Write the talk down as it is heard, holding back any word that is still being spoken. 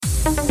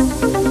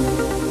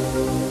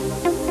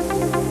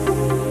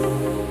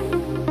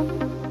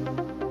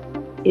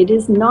It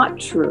is not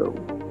true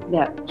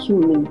that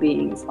human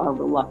beings are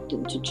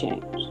reluctant to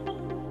change.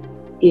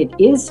 It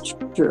is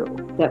true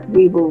that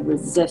we will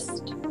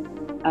resist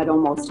at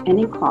almost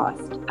any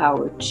cost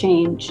our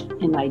change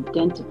in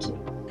identity.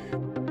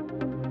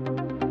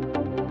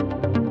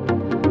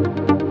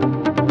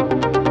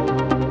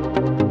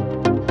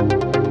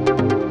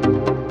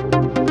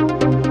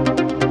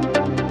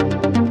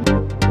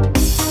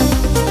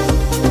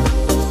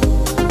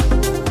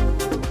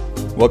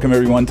 Welcome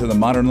everyone to the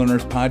Modern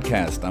Learners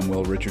Podcast. I'm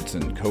Will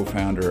Richardson,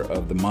 co-founder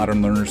of the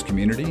Modern Learners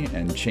community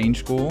and Change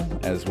School,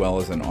 as well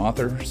as an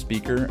author,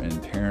 speaker,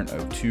 and parent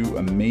of two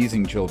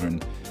amazing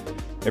children.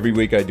 Every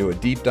week I do a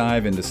deep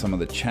dive into some of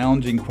the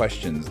challenging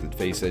questions that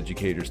face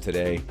educators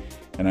today,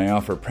 and I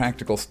offer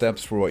practical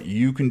steps for what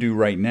you can do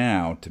right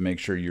now to make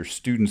sure your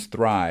students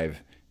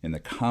thrive in the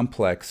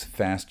complex,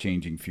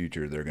 fast-changing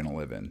future they're going to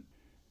live in.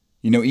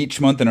 You know, each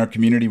month in our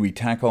community, we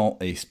tackle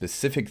a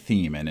specific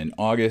theme, and in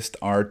August,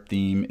 our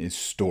theme is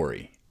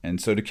story.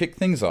 And so to kick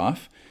things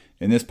off,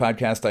 in this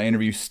podcast, I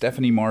interview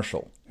Stephanie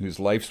Marshall, whose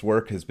life's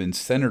work has been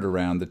centered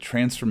around the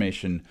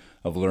transformation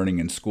of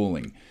learning and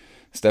schooling.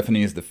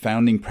 Stephanie is the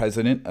founding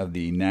president of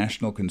the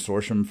National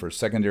Consortium for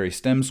Secondary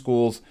STEM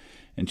Schools,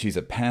 and she's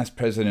a past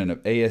president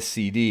of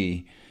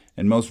ASCD.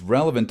 And most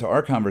relevant to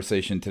our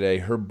conversation today,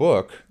 her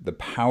book, The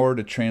Power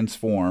to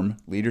Transform: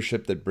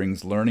 Leadership That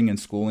Brings Learning and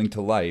Schooling to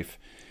Life,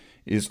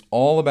 is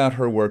all about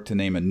her work to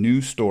name a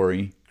new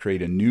story,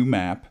 create a new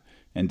map,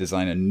 and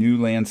design a new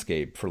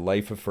landscape for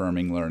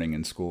life-affirming learning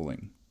and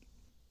schooling.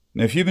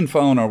 Now, if you've been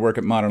following our work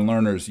at Modern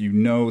Learners, you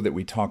know that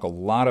we talk a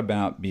lot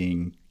about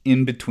being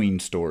in between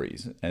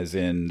stories, as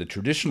in the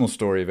traditional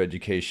story of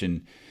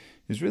education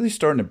is really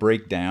starting to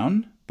break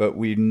down, but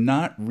we're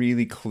not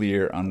really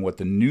clear on what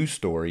the new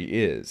story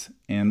is.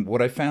 And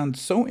what I found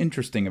so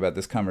interesting about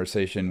this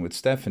conversation with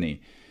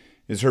Stephanie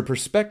is her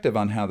perspective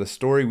on how the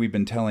story we've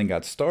been telling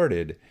got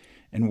started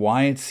and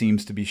why it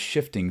seems to be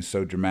shifting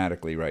so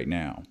dramatically right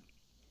now.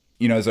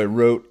 You know, as I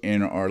wrote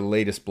in our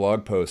latest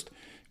blog post,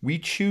 we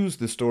choose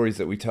the stories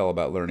that we tell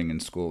about learning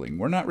and schooling.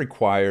 We're not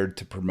required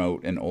to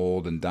promote an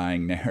old and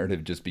dying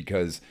narrative just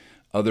because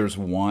others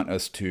want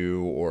us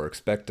to or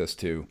expect us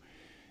to.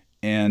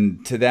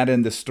 And to that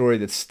end, the story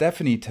that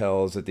Stephanie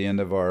tells at the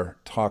end of our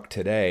talk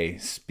today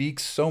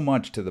speaks so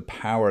much to the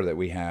power that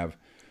we have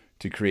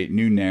to create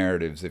new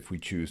narratives if we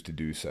choose to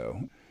do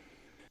so.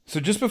 So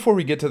just before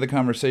we get to the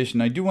conversation,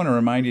 I do want to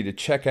remind you to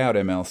check out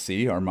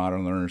MLC, our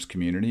Modern Learners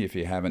community, if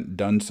you haven't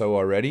done so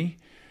already.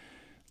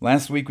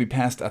 Last week, we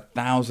passed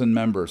 1,000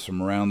 members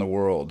from around the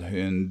world,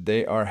 and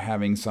they are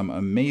having some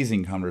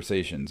amazing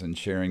conversations and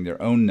sharing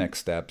their own next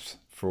steps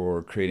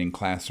for creating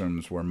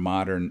classrooms where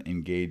modern,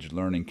 engaged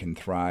learning can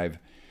thrive.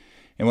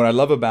 And what I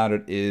love about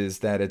it is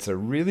that it's a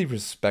really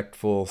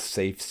respectful,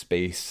 safe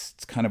space.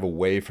 It's kind of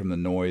away from the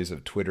noise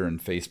of Twitter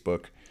and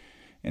Facebook.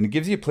 And it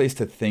gives you a place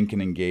to think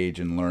and engage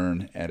and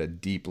learn at a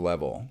deep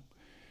level.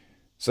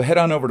 So head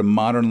on over to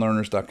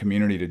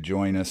modernlearners.community to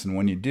join us. And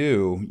when you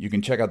do, you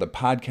can check out the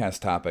podcast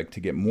topic to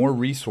get more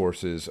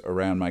resources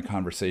around my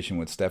conversation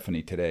with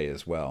Stephanie today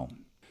as well.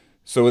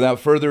 So without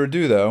further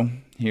ado, though,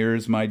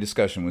 here's my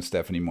discussion with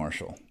Stephanie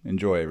Marshall.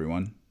 Enjoy,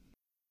 everyone.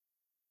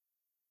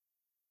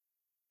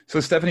 So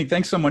Stephanie,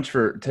 thanks so much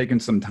for taking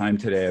some time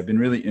today. I've been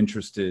really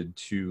interested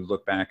to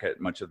look back at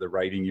much of the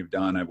writing you've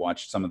done. I've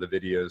watched some of the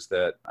videos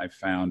that I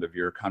found of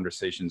your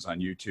conversations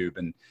on YouTube.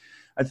 And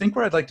I think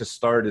where I'd like to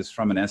start is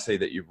from an essay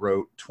that you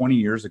wrote 20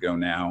 years ago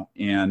now.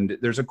 And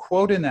there's a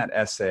quote in that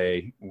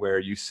essay where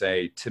you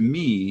say, "To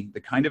me, the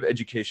kind of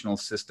educational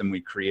system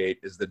we create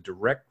is the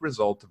direct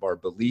result of our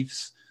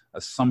beliefs,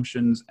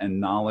 assumptions, and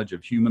knowledge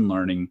of human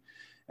learning,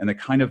 and the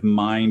kind of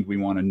mind we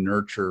want to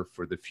nurture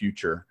for the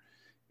future."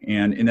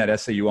 And in that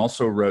essay, you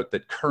also wrote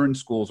that current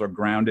schools are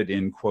grounded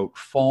in, quote,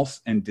 false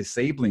and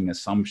disabling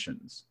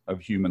assumptions of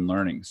human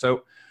learning.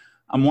 So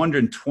I'm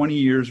wondering, 20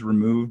 years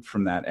removed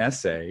from that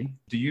essay,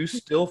 do you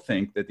still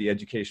think that the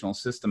educational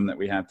system that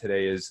we have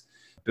today is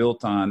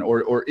built on,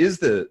 or is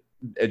the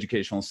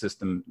educational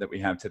system that we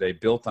have today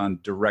built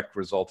on direct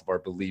result of our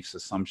beliefs,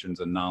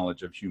 assumptions, and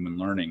knowledge of human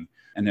learning?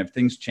 And have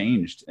things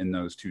changed in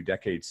those 2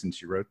 decades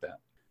since you wrote that?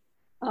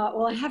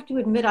 Well, I have to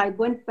admit, I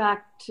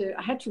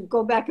had to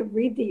go back and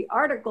read the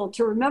article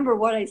to remember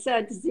what I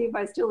said to see if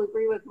I still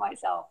agree with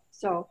myself.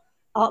 So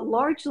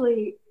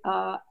largely,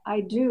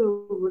 I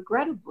do,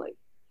 regrettably.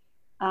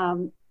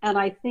 And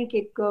I think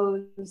it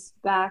goes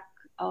back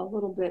a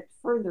little bit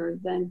further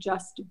than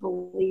just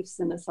beliefs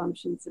and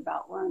assumptions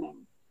about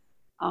learning.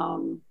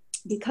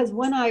 Because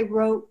when I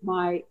wrote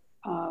my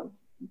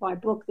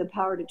book, The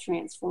Power to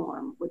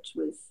Transform, which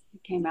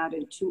came out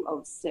in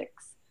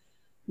 2006,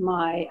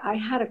 I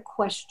had a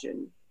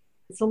question.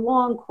 It's a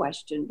long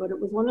question, but it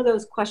was one of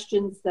those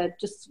questions that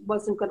just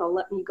wasn't going to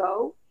let me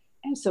go.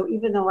 And so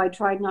even though I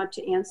tried not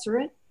to answer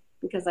it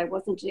because I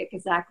wasn't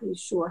exactly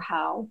sure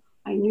how,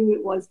 I knew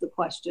it was the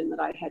question that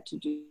I had to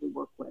do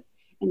work with.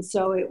 And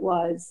so it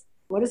was,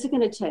 What is it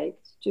going to take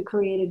to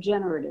create a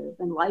generative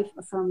and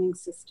life-affirming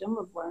system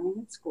of learning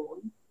and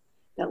schooling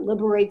that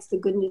liberates the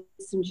goodness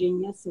and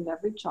genius of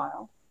every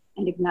child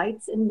and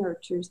ignites and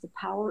nurtures the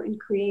power and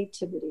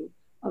creativity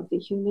of the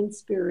human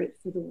spirit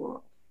for the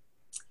world?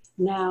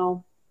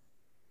 Now,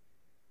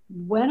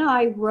 when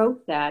I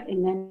wrote that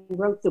and then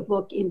wrote the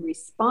book in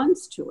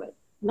response to it,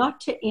 not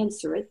to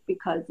answer it,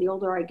 because the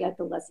older I get,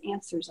 the less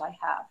answers I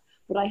have,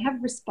 but I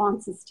have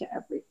responses to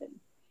everything.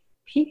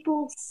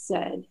 People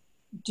said,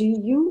 do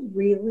you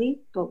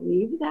really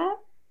believe that?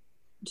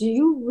 Do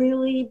you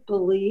really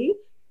believe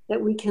that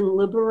we can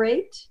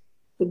liberate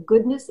the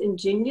goodness and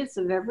genius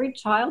of every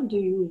child? Do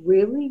you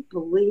really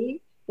believe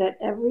that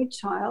every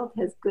child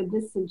has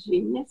goodness and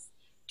genius?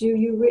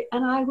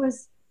 And I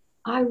was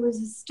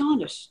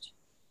astonished.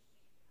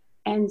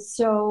 And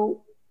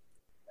so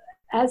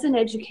as an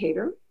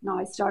educator, now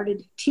I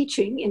started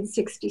teaching in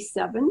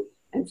 1967,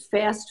 and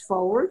fast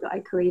forward, I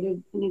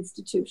created an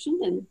institution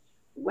and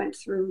went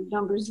through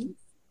numbers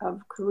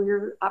of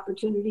career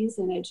opportunities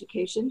in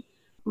education.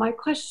 My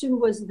question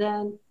was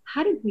then,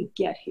 how did we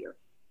get here?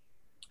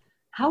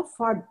 How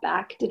far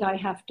back did I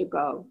have to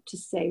go to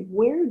say,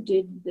 where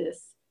did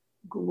this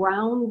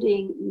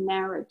grounding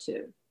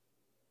narrative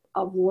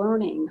of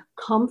learning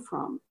come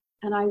from?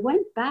 And I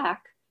went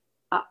back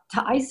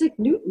to Isaac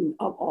Newton,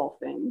 of all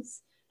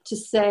things, to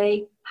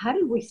say, how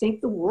did we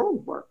think the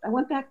world worked? I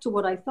went back to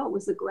what I thought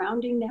was the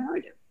grounding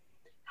narrative.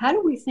 How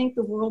do we think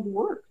the world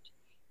worked?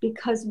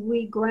 Because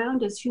we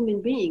ground, as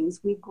human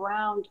beings, we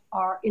ground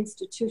our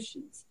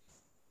institutions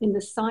in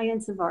the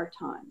science of our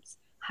times.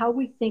 How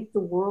we think the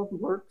world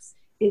works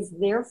is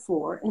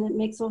therefore, and it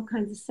makes all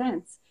kinds of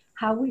sense,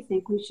 how we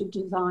think we should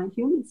design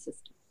human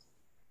systems.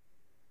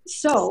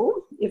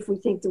 So if we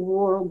think the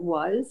world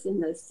was in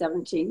the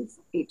 17th,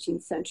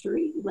 18th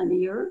century,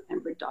 linear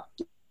and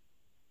reductive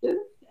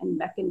and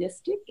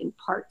mechanistic and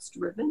parts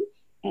driven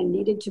and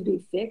needed to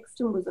be fixed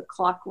and was a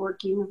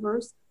clockwork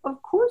universe,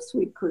 of course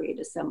we'd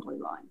create assembly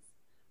lines.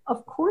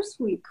 Of course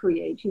we'd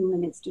create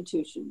human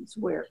institutions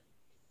where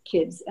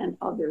kids and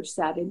others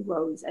sat in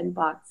rows and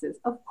boxes,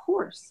 of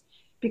course.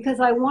 Because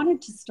I wanted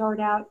to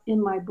start out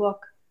in my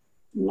book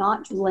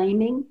not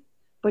blaming,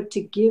 but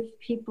to give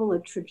people a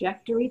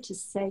trajectory to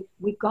say,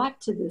 we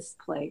got to this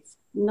place,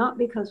 not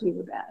because we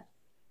were bad,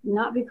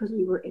 not because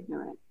we were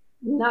ignorant,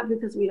 not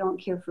because we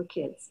don't care for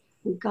kids.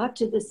 We got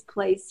to this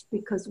place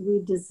because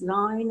we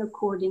design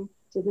according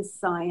to the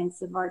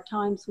science of our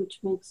times, which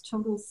makes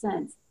total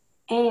sense.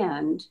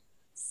 And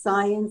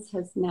science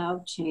has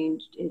now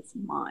changed its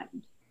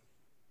mind.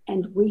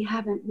 And we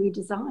haven't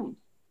redesigned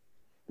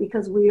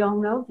because we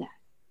don't know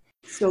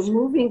that. So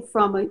moving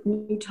from a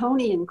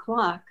Newtonian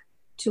clock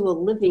to a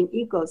living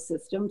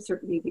ecosystem,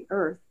 certainly the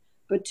Earth,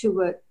 but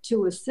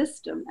to a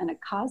system and a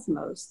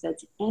cosmos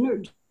that's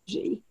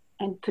energy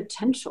and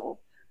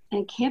potential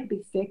and can't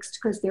be fixed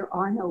because there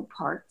are no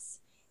parts,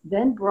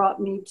 then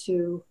brought me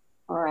to,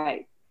 all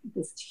right,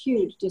 this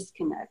huge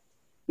disconnect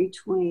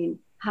between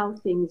how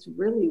things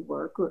really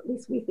work, or at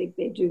least we think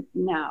they do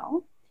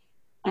now,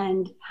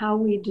 and how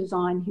we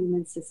design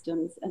human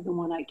systems. And the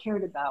one I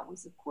cared about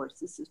was, of course,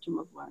 the system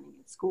of learning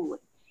and schooling,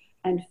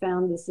 and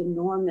found this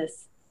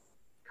enormous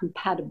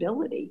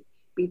compatibility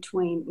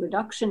between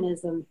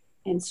reductionism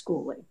and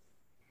schooling,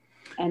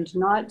 and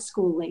not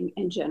schooling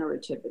and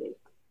generativity.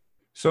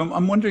 So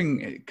I'm wondering,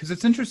 because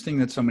it's interesting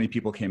that so many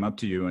people came up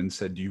to you and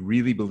said, do you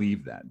really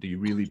believe that? Do you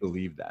really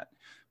believe that?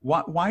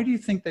 Why do you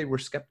think they were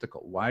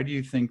skeptical? Why do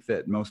you think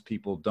that most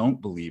people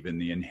don't believe in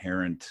the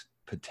inherent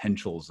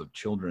potentials of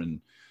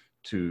children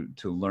to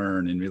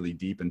learn in really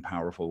deep and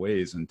powerful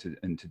ways and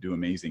to do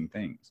amazing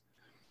things?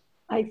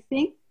 I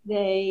think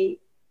they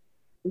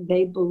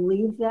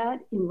believe that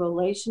in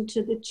relation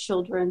to the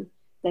children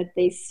that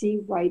they see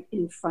right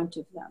in front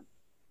of them.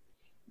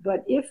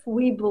 But if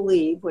we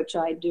believe, which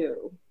I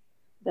do,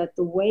 that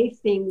the way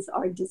things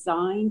are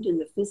designed in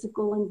the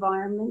physical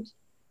environment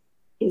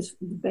is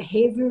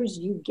behaviors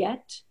you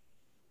get,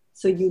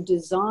 so you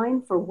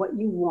design for what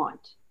you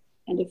want.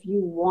 And if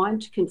you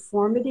want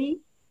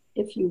conformity,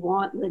 if you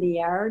want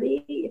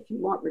linearity, if you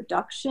want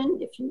reduction,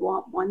 if you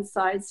want one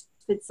size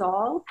fits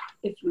all,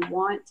 if you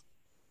want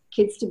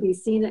kids to be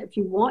seen, if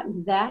you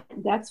want that,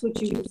 that's what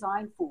you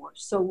design for.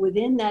 So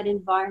within that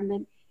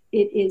environment,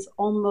 it is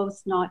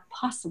almost not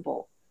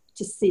possible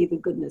to see the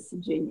goodness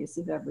and genius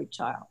of every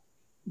child.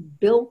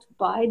 Built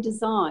by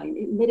design,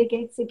 it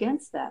mitigates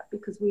against that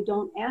because we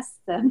don't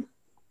ask them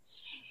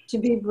to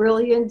be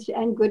brilliant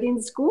and good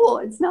in school.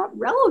 It's not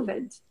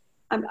relevant.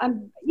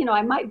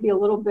 I might be a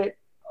little bit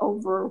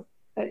over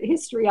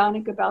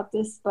histrionic about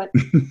this, but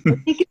I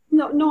think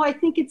I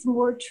think it's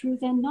more true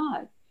than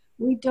not.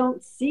 We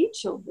don't see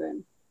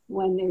children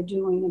when they're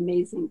doing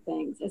amazing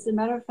things. As a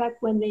matter of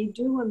fact, when they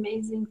do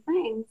amazing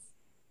things,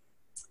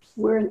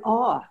 we're in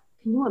awe.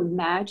 Can you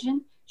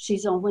imagine?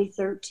 She's only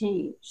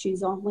 13.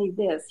 She's only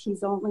this.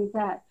 He's only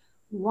that.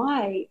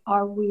 Why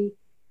are we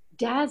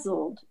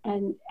dazzled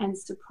and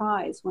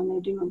surprised when they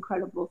do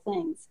incredible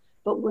things,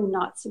 but we're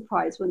not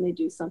surprised when they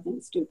do something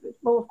stupid?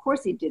 Well, of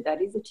course he did that.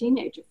 He's a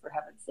teenager, for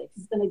heaven's sake.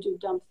 He's going to do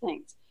dumb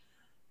things.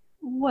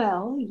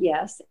 Well,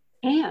 yes,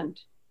 and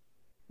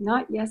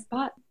not yes,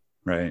 but.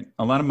 Right.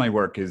 A lot of my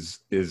work is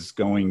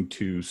going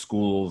to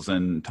schools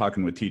and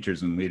talking with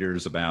teachers and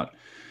leaders about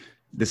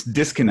this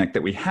disconnect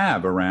that we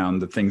have around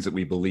the things that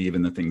we believe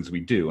and the things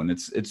we do. And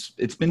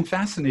it's been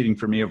fascinating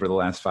for me over the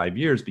last 5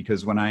 years,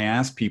 because when I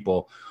ask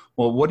people,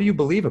 well, what do you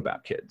believe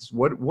about kids?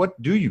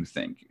 What do you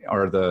think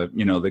are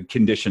the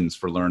conditions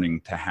for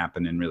learning to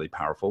happen in really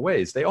powerful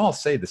ways? They all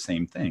say the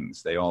same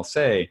things. They all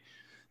say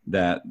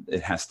that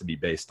it has to be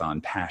based on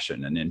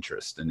passion and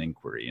interest and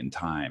inquiry and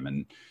time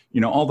and,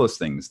 all those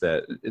things,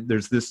 that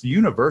there's this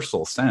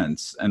universal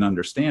sense and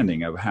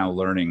understanding of how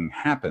learning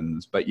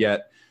happens. But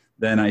yet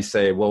then I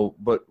say, well,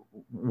 but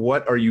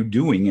what are you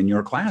doing in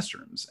your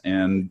classrooms?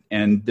 And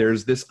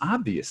there's this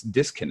obvious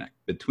disconnect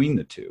between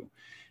the two.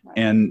 Right.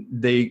 And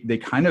they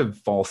kind of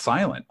fall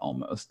silent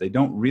almost. They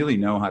don't really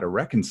know how to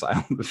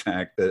reconcile the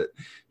fact that,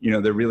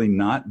 they're really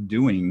not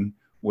doing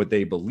what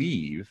they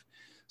believe.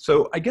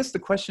 So I guess the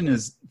question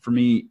is, for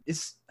me,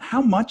 is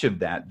how much of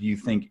that do you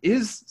think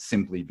is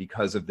simply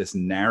because of this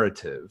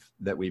narrative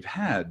that we've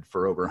had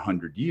for over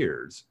 100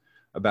 years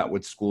about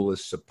what school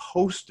is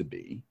supposed to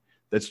be,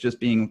 that's just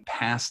being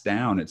passed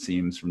down, it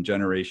seems, from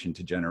generation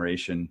to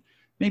generation,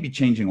 maybe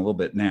changing a little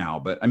bit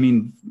now. But I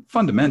mean,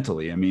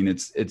 fundamentally,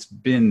 it's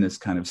been this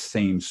kind of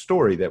same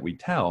story that we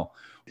tell.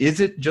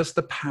 Is it just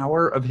the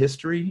power of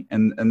history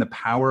and the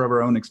power of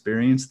our own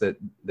experience that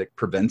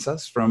prevents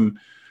us from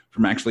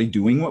actually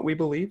doing what we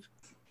believe?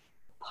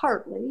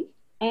 Partly,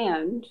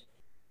 and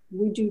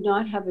we do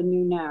not have a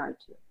new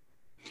narrative.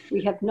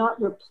 We have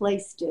not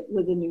replaced it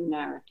with a new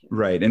narrative.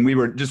 Right. And we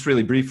were just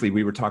really briefly,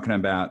 we were talking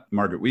about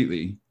Margaret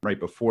Wheatley right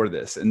before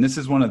this. And this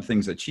is one of the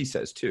things that she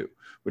says too,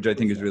 which I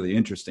think is really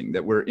interesting,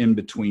 that we're in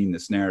between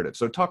this narrative.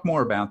 So talk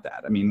more about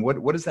that. I mean,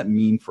 what does that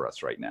mean for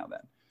us right now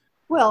then?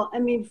 Well,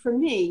 for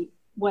me,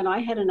 when I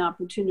had an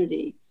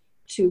opportunity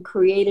to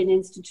create an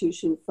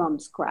institution from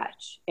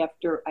scratch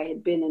after I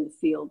had been in the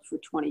field for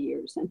 20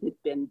 years and had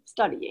been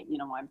studying,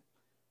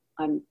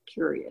 I'm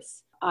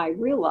curious. I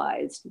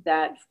realized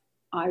that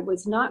I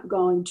was not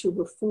going to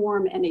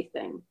reform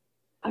anything.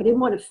 I didn't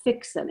want to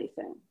fix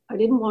anything. I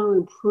didn't want to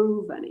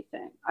improve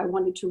anything. I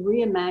wanted to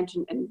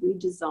reimagine and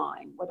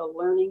redesign what a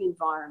learning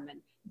environment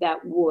that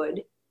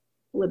would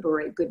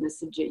liberate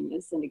goodness and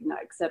genius and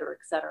ignite, et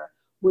cetera,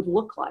 would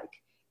look like,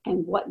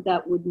 and what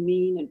that would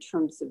mean in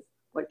terms of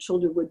what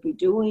children would be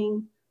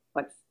doing,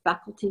 what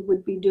faculty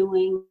would be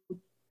doing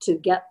to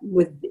get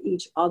with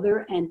each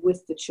other and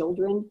with the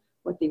children,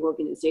 what the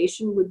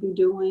organization would be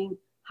doing,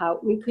 how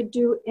we could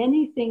do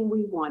anything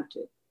we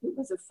wanted. It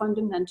was a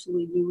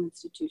fundamentally new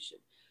institution.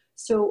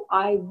 So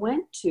I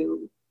went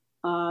to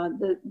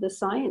the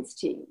science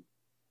team.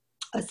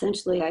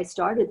 Essentially, I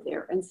started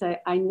there and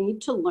said, I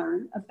need to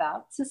learn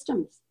about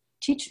systems.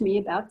 Teach me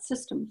about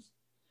systems.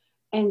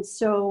 And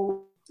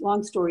so,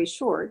 long story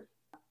short,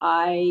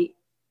 I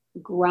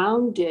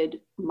grounded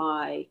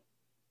my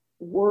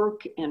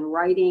work and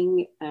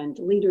writing and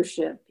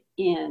leadership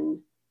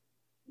in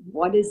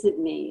what does it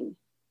mean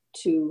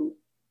to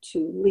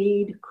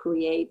lead,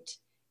 create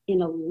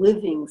in a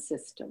living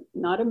system,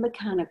 not a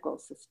mechanical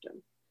system,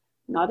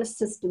 not a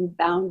system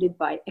bounded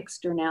by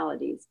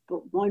externalities,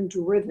 but one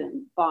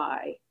driven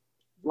by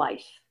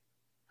life.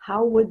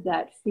 How would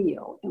that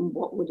feel and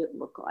what would it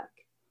look like?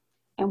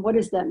 And what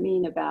does that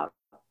mean about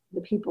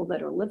the people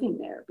that are living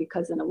there?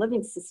 Because in a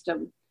living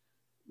system,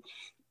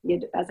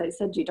 as I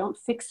said, you don't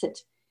fix it.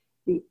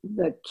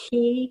 The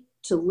key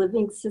to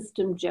living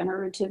system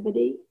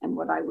generativity, and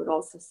what I would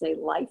also say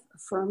life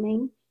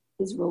affirming,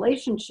 is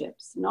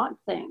relationships, not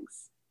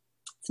things.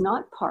 It's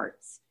not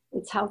parts.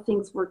 It's how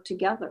things work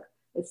together.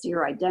 It's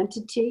your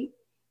identity.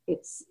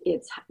 It's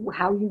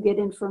how you get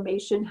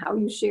information, how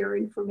you share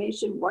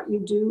information, what you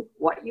do,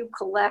 what you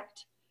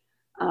collect,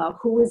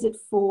 who is it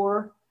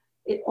for.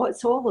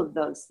 It's all of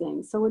those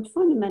things. So it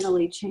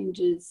fundamentally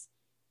changes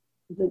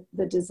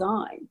the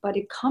design, but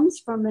it comes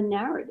from a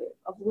narrative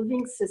of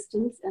living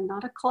systems and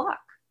not a clock.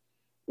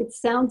 It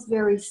sounds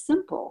very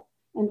simple.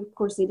 And of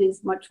course, it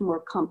is much more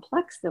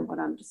complex than what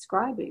I'm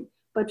describing.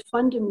 But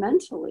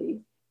fundamentally,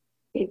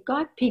 it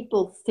got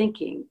people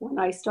thinking when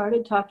I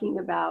started talking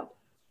about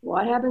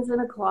what happens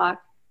in a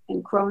clock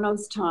and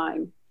Chronos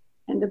time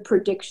and the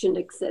prediction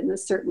and the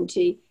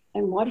certainty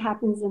and what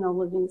happens in a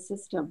living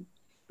system.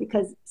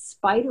 Because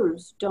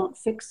spiders don't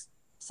fix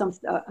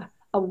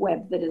a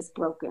web that is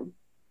broken.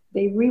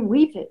 They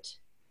reweave it.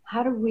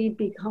 How do we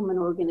become an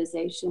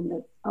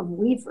organization of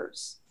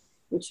weavers,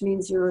 which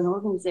means you're an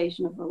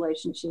organization of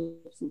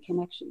relationships and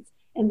connections?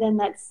 And then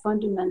that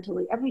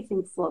fundamentally,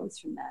 everything flows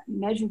from that. You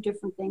measure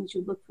different things,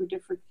 you look for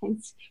different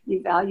things,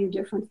 you value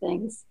different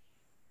things.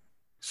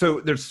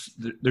 So there's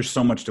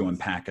so much to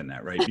unpack in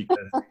that, right?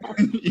 Because,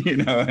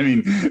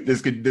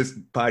 this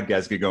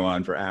podcast could go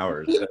on for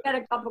hours. You get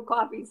a cup of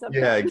coffee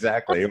sometimes. Yeah,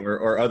 exactly.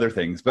 Or other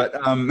things. But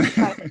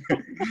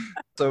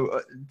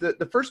so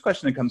the first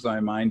question that comes to my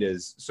mind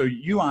is, so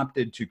you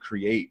opted to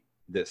create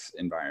this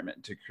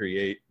environment, to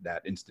create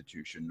that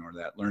institution or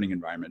that learning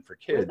environment for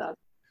kids.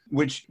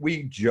 which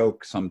we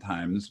joke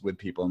sometimes with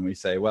people and we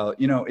say, well,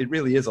 it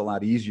really is a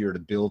lot easier to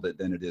build it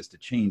than it is to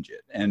change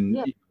it. And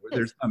Yeah.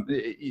 there's,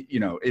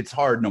 it's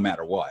hard no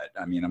matter what.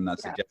 I mean, I'm not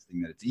Yeah.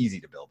 suggesting that it's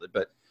easy to build it,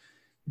 but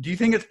do you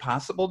think it's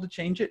possible to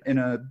change it in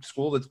a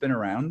school that's been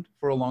around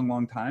for a long,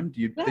 long time?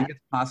 Do you think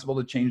it's possible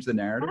to change the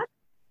narrative?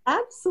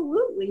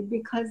 Absolutely,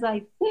 because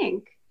I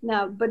think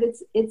now, but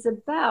it's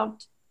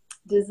about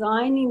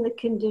designing the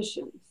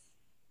conditions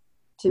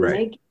to Right.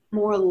 make it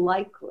more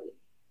likely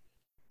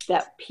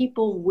that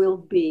people will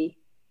be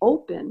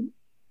open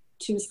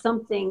to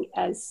something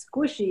as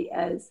squishy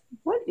as,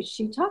 what is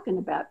she talking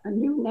about? A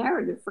new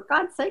narrative. For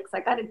God's sakes,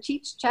 I got to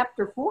teach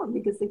chapter 4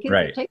 because the kids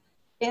are taking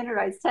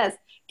standardized tests.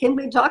 Can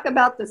we talk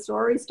about the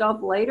story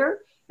stuff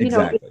later?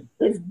 Exactly.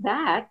 Is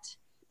that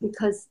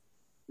because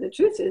the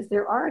truth is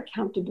there are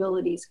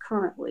accountabilities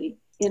currently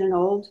in an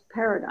old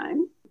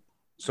paradigm.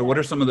 So what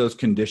are some of those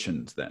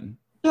conditions then?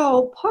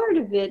 So part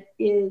of it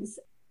is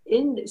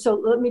so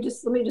let me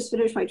just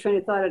finish my train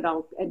of thought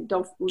and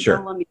don't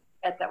let me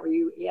forget that where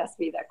you asked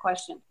me that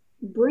question.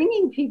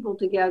 Bringing people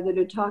together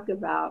to talk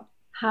about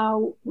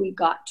how we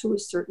got to a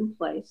certain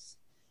place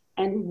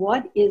and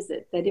what is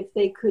it that if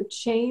they could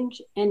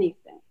change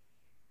anything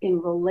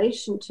in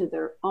relation to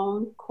their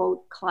own,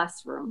 quote,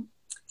 classroom,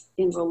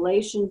 in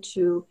relation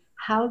to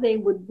how they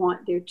would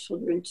want their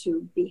children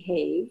to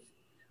behave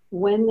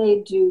when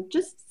they do,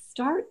 just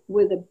start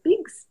with a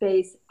big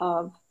space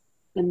of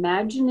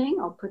imagining,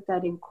 I'll put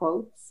that in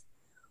quotes,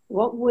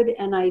 what would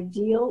an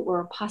ideal or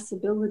a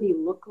possibility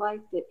look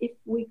like that if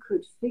we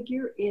could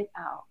figure it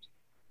out,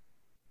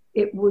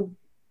 it would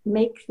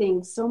make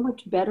things so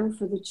much better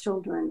for the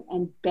children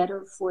and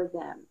better for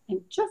them,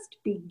 and just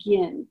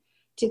begin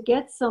to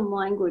get some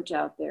language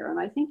out there. And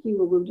I think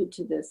you alluded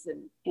to this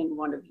in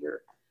one of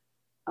your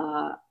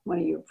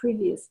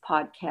previous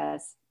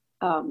podcasts,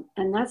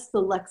 and that's the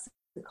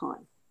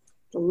lexicon.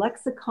 The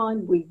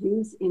lexicon we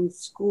use in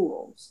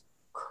schools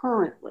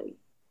currently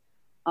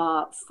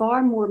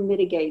far more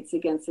mitigates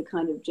against the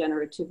kind of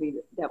generativity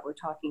that we're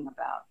talking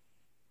about,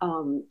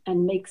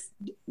 and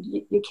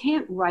you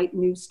can't write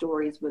new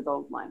stories with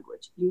old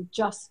language. You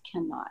just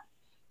cannot.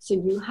 So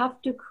you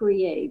have to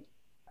create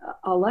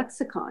a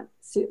lexicon,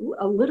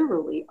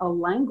 literally a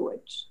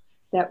language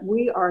that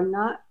we are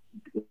not,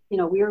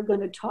 we are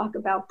going to talk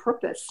about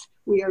purpose.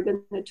 We are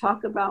going to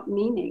talk about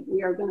meaning.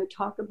 We are going to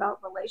talk about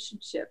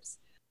relationships.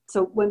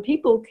 So when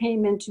people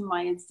came into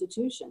my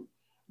institution,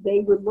 they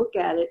would look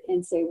at it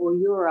and say, well,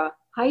 you're a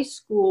high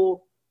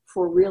school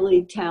for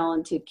really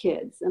talented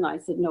kids. And I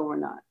said, no, we're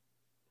not.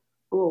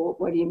 Well,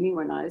 what do you mean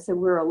we're not? I said,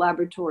 we're a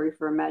laboratory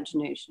for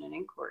imagination and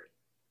inquiry.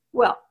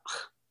 Well,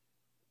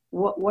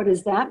 what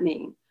does that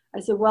mean? I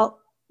said, well,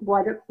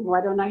 why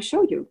don't I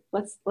show you?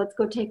 Let's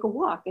go take a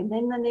walk. And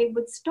then they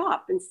would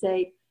stop and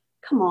say,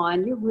 come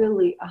on, you're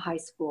really a high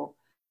school.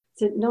 I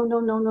said,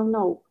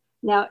 no.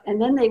 Now,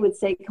 and then they would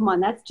say, come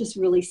on, that's just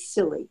really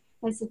silly.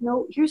 I said,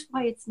 no, here's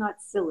why it's not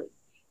silly.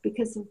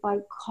 Because if I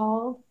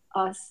called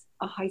us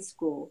a high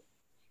school,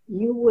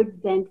 you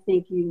would then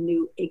think you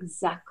knew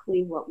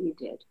exactly what we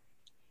did.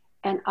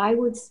 And I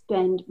would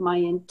spend my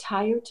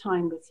entire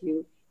time with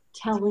you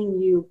telling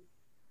you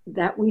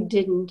that we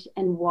didn't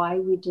and why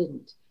we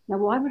didn't. Now,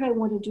 why would I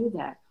want to do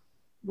that?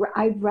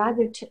 I'd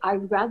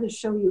rather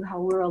show you how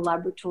we're a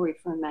laboratory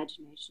for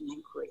imagination and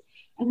inquiry.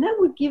 And that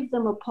would give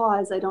them a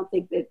pause. I don't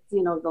think that,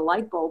 the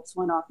light bulbs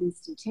went off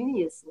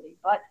instantaneously,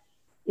 but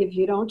if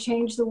you don't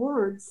change the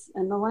words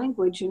and the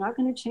language, you're not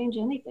going to change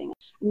anything.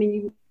 I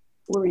mean,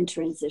 we're in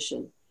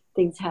transition.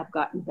 Things have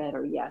gotten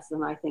better, yes.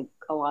 And I think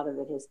a lot of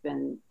it has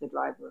been the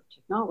driver of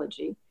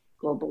technology,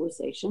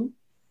 globalization.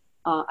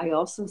 I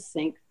also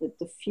think that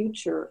the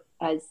future,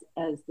 as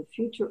the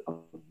future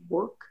of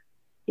work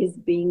is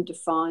being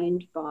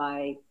defined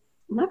by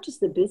not just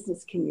the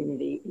business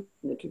community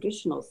in the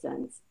traditional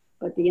sense,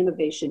 but the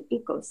innovation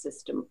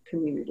ecosystem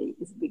community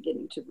is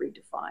beginning to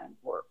redefine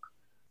work.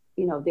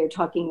 They're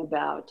talking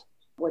about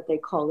what they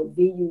call a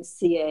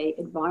VUCA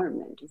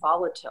environment: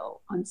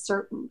 volatile,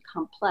 uncertain,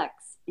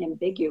 complex,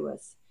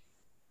 ambiguous,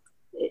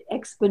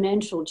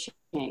 exponential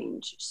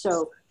change.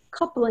 So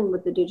coupling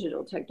with the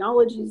digital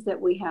technologies that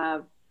we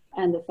have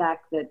and the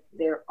fact that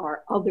there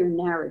are other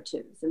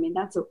narratives. I mean,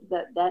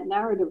 that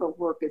narrative of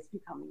work is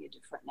becoming a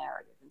different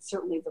narrative. And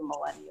certainly the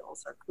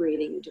millennials are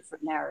creating a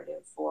different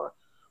narrative for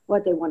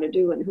what they want to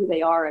do and who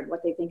they are and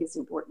what they think is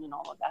important and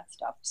all of that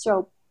stuff.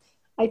 So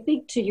I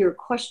think to your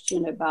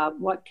question about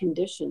what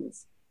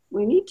conditions,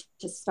 we need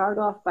to start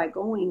off by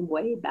going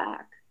way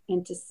back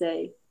and to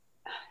say,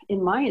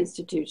 in my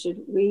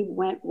institution, we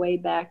went way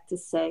back to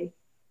say,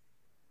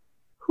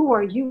 who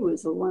are you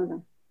as a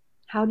learner?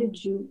 How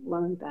did you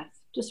learn best?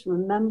 Just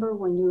remember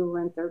when you were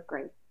in 3rd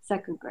grade,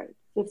 2nd grade,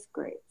 5th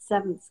grade,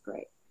 7th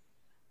grade.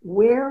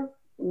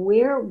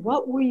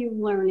 What were you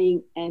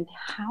learning and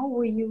how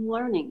were you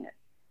learning it?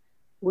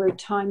 Where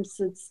time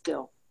stood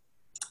still,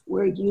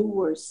 where you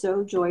were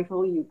so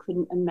joyful you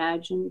couldn't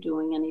imagine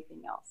doing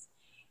anything else.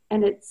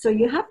 And so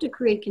you have to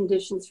create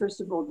conditions, first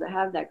of all, to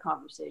have that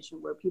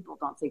conversation where people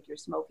don't think you're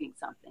smoking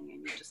something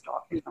and you're just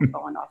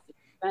going off the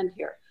deep end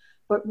here.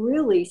 but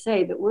really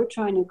say that we're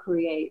trying to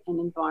create an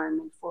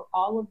environment for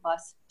all of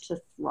us to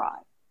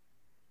thrive.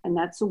 And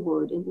that's a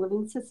word in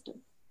living system.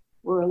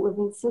 We're a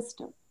living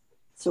system.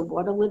 So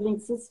what do living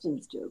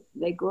systems do?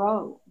 They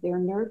grow, they're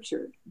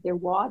nurtured, they're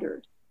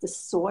watered. The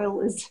soil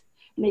is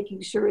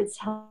making sure it's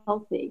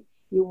healthy.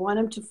 You want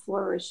them to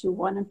flourish, you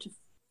want them to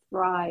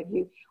thrive.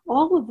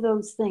 All of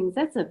those things,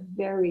 that's a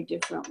very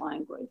different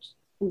language.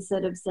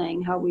 Instead of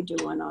saying how we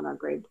doing on our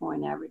grade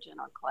point average and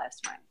our class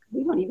rank.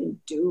 We don't even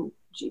do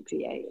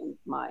GPA in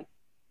my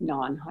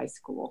non-high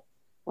school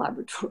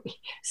laboratory.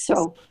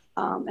 So,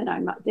 and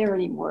I'm not there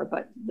anymore,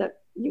 but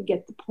you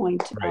get the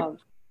point right. Of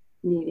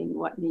needing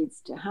what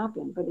needs to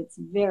happen, but it's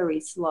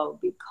very slow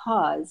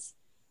because,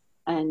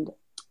 and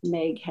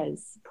Meg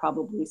has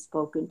probably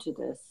spoken to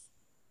this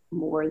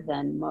more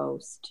than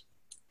most,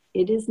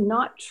 it is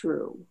not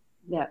true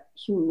that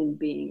human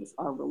beings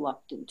are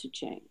reluctant to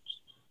change.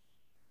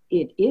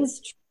 It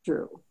is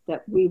true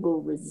that we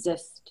will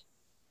resist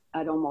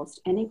at almost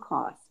any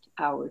cost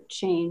our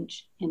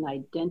change in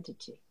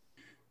identity.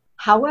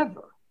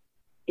 However,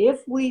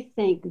 if we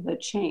think the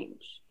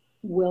change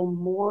will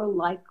more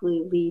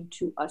likely lead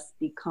to us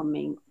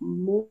becoming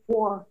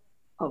more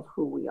of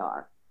who we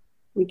are,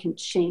 we can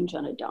change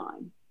on a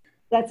dime.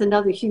 That's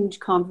another huge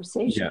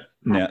conversation.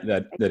 Yeah,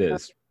 that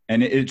is.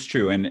 And it's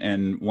true.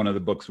 And one of the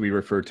books we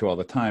refer to all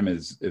the time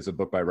is a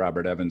book by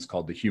Robert Evans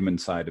called The Human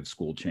Side of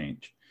School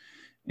Change.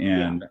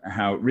 And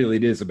how really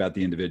it is about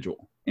the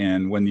individual.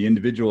 And when the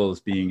individual is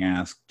being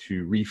asked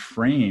to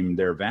reframe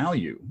their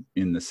value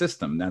in the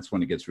system, that's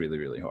when it gets really,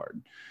 really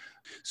hard.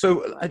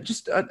 So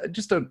just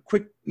a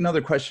quick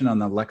another question on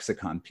the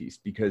lexicon piece,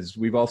 because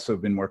we've also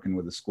been working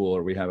with a school,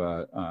 or we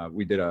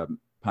did a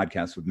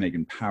podcast with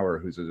Megan Power,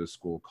 who's at a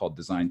school called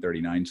Design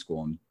 39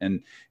 School.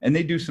 And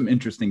they do some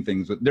interesting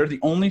things. They're the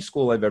only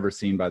school I've ever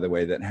seen, by the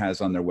way, that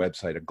has on their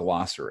website a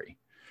glossary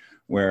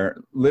where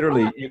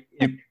literally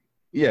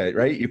yeah,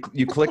 right.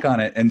 You click on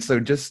it. And so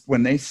just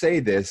when they say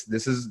this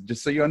is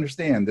just so you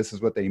understand, this is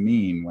what they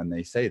mean when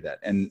they say that.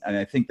 And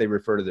I think they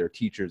refer to their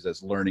teachers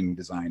as learning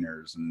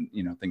designers and,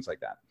 things like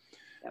that.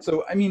 Yep.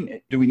 So, I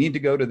mean, do we need to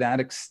go to that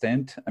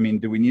extent? I mean,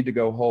 do we need to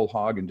go whole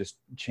hog and just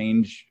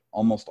change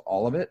almost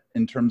all of it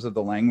in terms of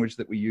the language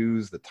that we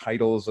use, the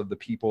titles of the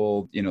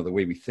people, the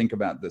way we think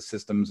about the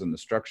systems and the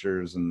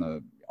structures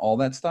and all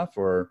that stuff?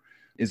 Or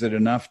is it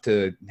enough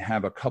to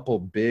have a couple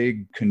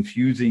big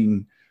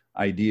confusing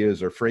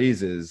ideas or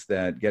phrases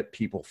that get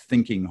people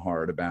thinking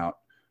hard about,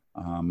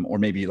 or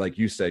maybe, like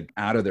you said,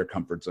 out of their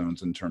comfort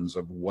zones in terms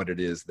of what it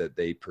is that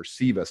they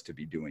perceive us to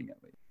be doing at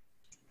least?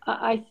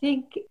 I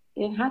think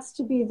it has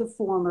to be the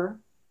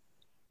former,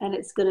 and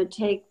it's going to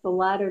take the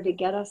latter to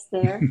get us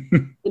there.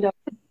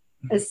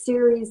 A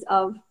series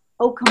of,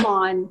 oh, come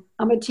on,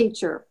 I'm a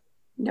teacher.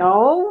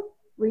 No,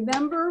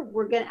 remember,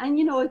 we're going to, and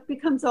it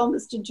becomes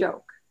almost a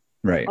joke.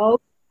 Right. Oh,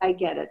 I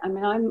get it. I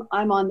mean,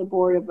 I'm on the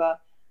board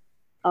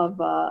of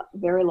a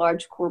very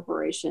large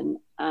corporation.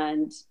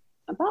 And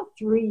about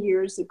 3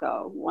 years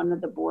ago, one of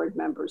the board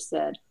members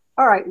said,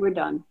 all right, we're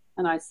done.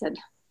 And I said,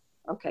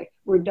 okay,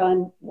 we're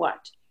done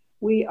what?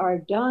 We are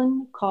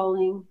done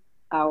calling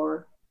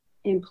our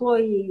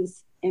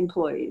employees.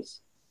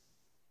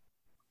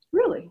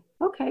 Really?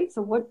 Okay,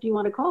 so what do you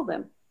want to call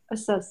them?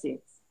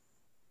 Associates.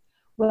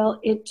 Well,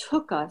 it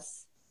took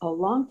us a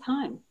long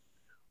time.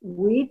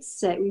 We'd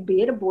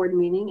be at a board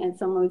meeting and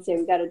someone would say,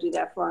 we got to do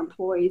that for our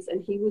employees.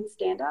 And he would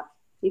stand up.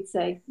 He'd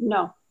say,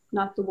 no,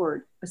 not the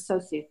word,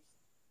 associates.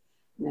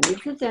 And then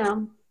we'd sit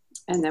down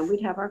and then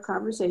we'd have our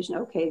conversation.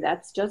 Okay,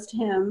 that's just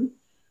him.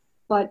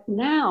 But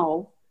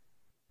now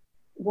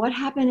what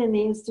happened in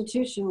the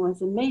institution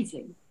was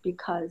amazing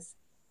because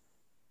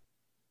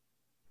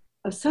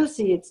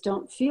associates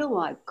don't feel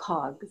like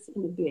cogs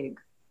in a big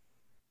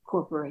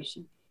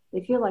corporation.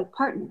 They feel like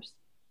partners.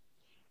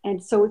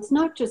 And so it's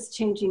not just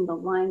changing the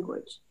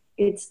language,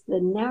 it's the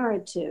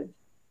narrative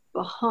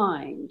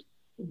behind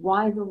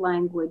why the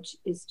language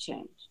is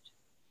changed.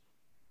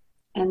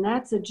 And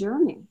that's a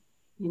journey,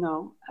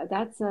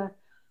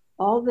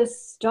 all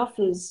this stuff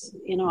is,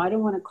 I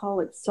don't want to call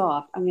it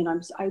soft. I mean,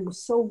 I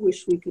so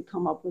wish we could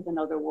come up with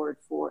another word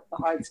for the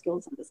hard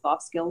skills and the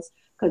soft skills,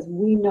 because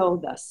we know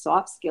the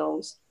soft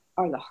skills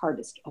are the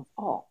hardest of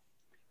all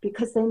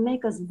because they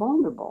make us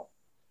vulnerable.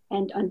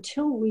 And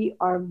until we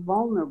are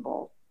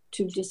vulnerable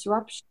to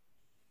disruption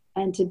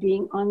and to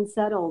being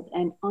unsettled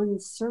and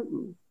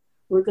uncertain,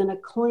 we're going to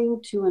cling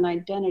to an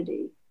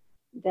identity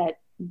that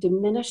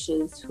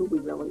diminishes who we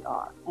really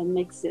are and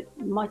makes it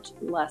much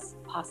less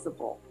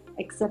possible,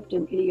 except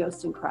in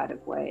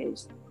idiosyncratic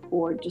ways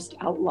or just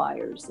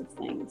outliers of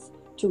things,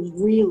 to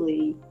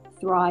really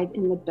thrive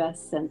in the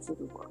best sense of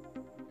the word.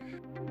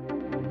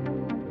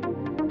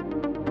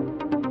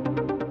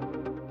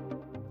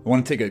 I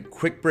want to take a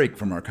quick break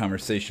from our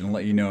conversation and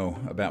let you know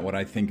about what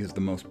I think is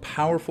the most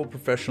powerful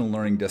professional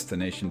learning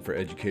destination for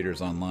educators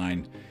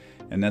online,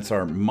 and that's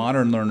our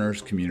Modern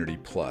Learners Community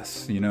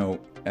Plus.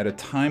 At a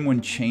time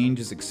when change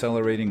is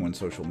accelerating, when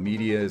social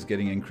media is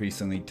getting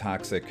increasingly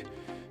toxic,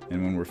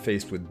 and when we're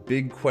faced with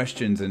big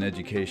questions in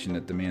education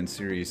that demand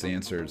serious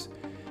answers,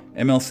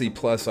 MLC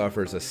Plus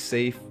offers a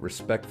safe,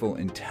 respectful,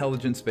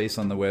 intelligent space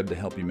on the web to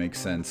help you make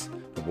sense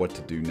of what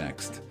to do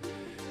next.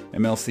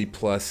 MLC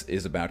Plus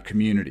is about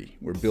community.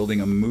 We're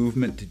building a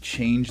movement to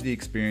change the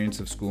experience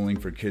of schooling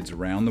for kids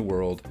around the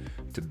world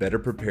to better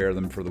prepare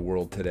them for the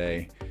world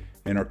today.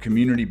 And our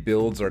community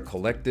builds our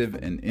collective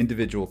and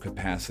individual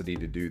capacity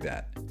to do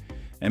that.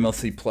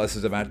 MLC Plus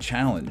is about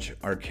challenge.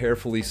 Our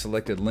carefully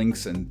selected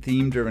links and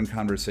theme-driven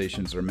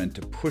conversations are meant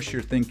to push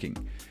your thinking,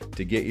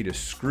 to get you to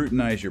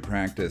scrutinize your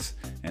practice,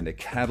 and to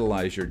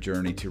catalyze your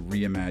journey to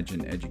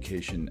reimagine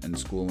education and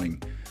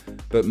schooling.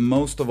 But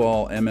most of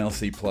all,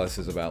 MLC Plus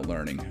is about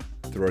learning.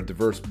 Through our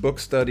diverse book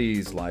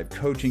studies, live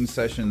coaching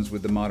sessions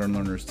with the Modern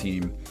Learners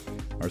team,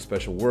 our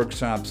special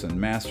workshops and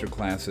master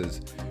classes,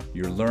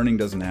 your learning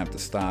doesn't have to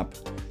stop.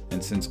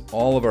 And since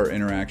all of our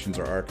interactions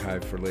are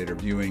archived for later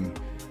viewing,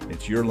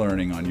 it's your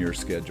learning on your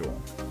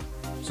schedule.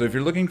 So if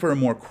you're looking for a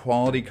more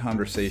quality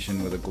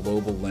conversation with a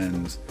global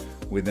lens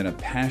within a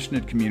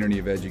passionate community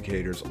of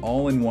educators,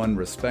 all in one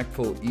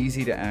respectful,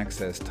 easy to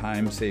access,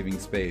 time-saving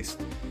space,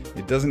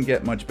 it doesn't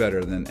get much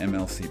better than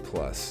MLC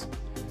Plus.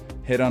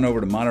 Head on over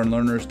to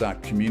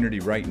modernlearners.community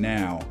right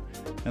now,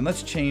 and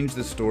let's change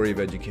the story of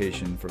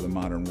education for the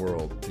modern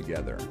world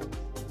together.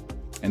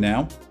 And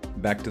now,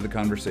 back to the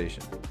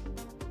conversation.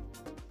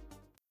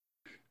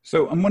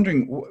 So I'm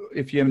wondering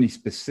if you have any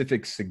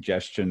specific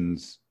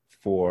suggestions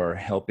for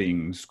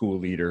helping school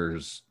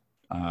leaders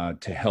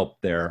to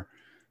help their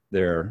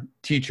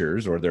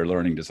teachers or their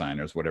learning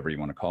designers, whatever you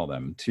want to call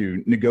them,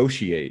 to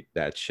negotiate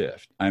that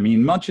shift. I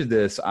mean, much of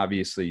this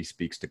obviously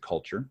speaks to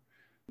culture.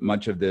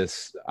 Much of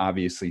this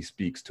obviously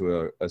speaks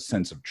to a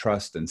sense of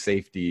trust and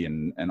safety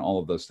and all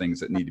of those things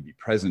that need to be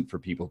present for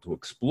people to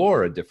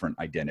explore a different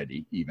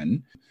identity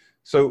even.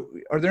 So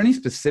are there any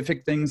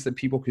specific things that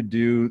people could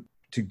do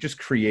to just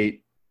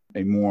create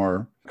a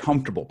more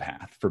comfortable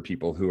path for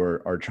people who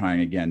are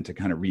trying, again, to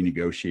kind of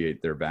renegotiate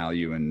their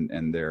value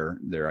and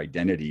their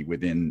identity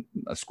within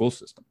a school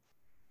system?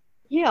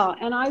 Yeah,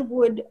 and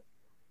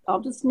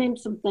I'll just name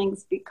some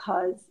things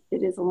because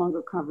it is a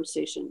longer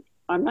conversation.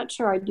 I'm not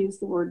sure I'd use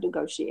the word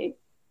negotiate.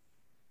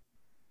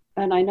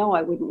 And I know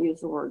I wouldn't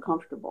use the word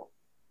comfortable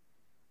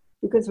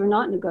because we're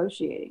not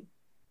negotiating.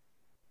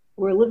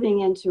 We're living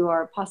into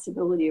our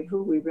possibility of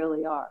who we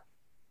really are.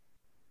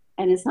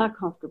 And it's not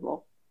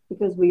comfortable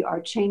because we are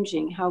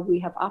changing how we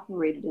have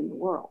operated in the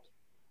world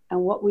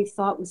and what we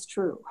thought was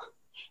true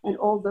and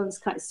all those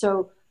kinds.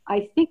 So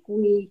I think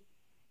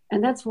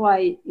and that's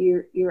why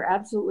you're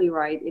absolutely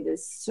right. It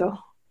is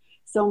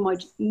so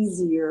much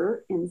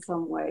easier in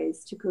some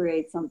ways to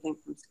create something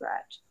from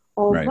scratch.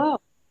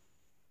 Although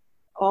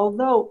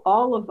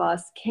all of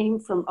us came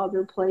from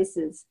other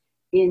places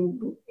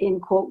in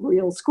quote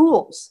real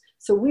schools.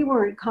 So we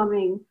weren't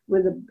coming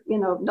with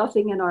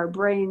nothing in our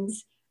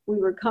brains. We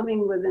were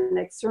coming with an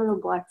external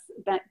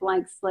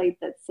blank slate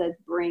that said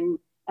bring,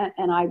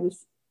 and I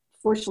was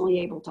fortunately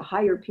able to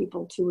hire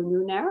people to a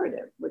new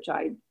narrative, which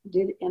I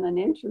did in an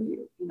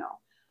interview,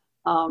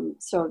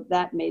 so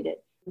that made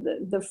it.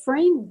 The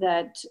frame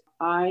that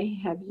I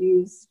have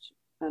used,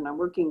 and I'm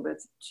working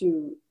with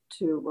two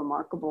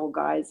remarkable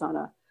guys on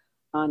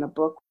a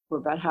book. We're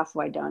about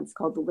halfway done. It's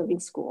called The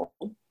Living School,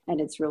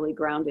 and it's really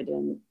grounded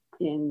in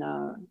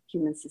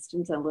human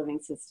systems and living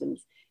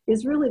systems,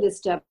 is really to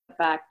step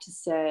back to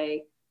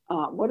say,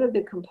 what are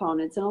the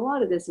components? And a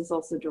lot of this is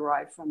also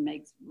derived from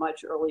Meg's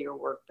much earlier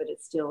work, but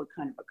it's still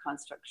kind of a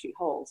construct she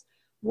holds.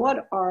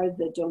 What are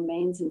the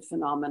domains and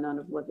phenomenon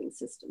of living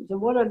systems?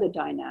 And what are the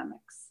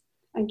dynamics?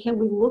 And can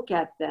we look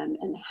at them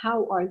and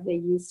how are they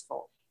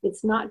useful?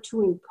 It's not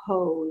to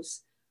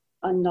impose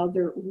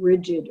another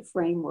rigid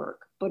framework,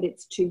 but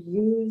it's to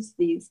use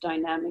these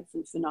dynamics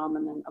and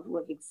phenomenon of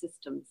living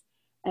systems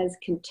as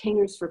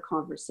containers for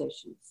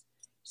conversations.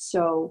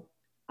 So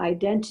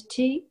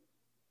identity,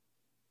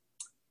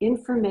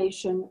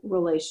 information,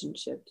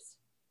 relationships.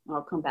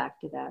 I'll come back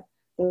to that.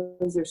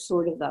 Those are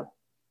sort of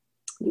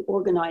the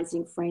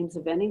organizing frames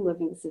of any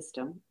living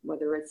system,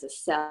 whether it's a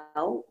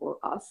cell or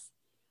us,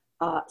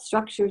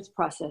 structures,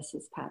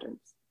 processes,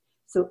 patterns.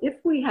 So if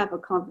we have a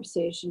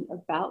conversation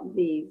about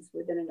these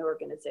within an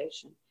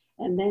organization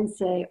and then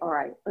say, all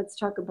right, let's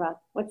talk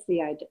about what's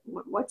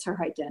our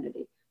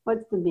identity?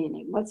 What's the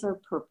meaning? What's our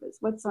purpose?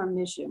 What's our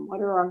mission? What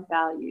are our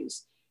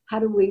values?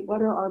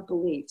 What are our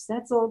beliefs?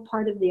 That's all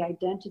part of the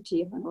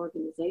identity of an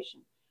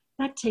organization.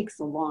 That takes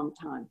a long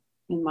time.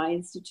 In my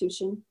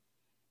institution,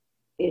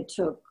 it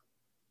took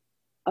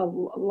a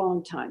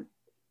long time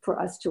for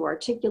us to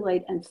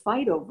articulate and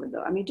fight over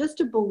them. I mean, just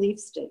a belief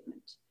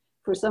statement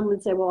for someone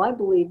to say, well, I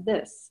believe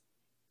this.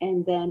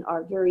 And then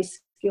our very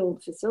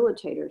skilled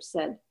facilitator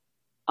said,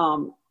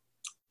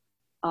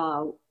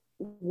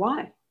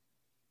 why?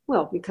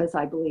 Well, because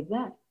I believe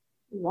that.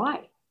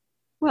 Why?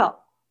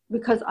 Well,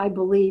 because I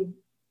believe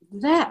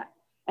that.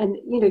 And,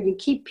 you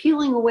keep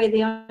peeling away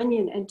the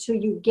onion until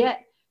you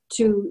get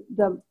to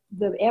the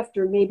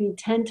after maybe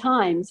 10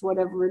 times,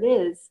 whatever it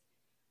is.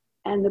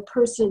 And the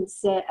person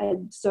said,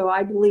 so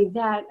I believe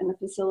that. And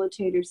the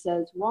facilitator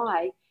says,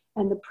 why?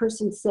 And the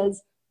person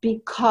says,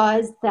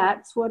 because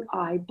that's what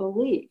I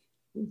believe.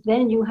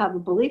 Then you have a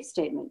belief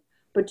statement.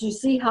 But you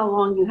see how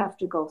long you have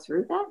to go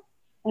through that?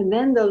 And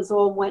then those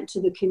all went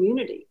to the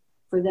community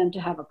for them to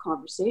have a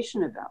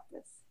conversation about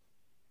this.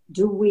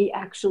 Do we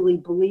actually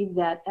believe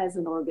that as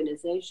an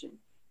organization?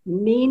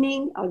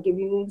 Meaning, I'll give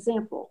you an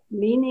example.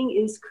 Meaning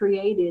is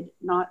created,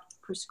 not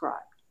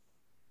prescribed.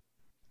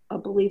 A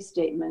belief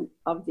statement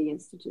of the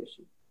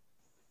institution.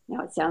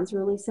 Now, it sounds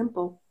really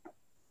simple,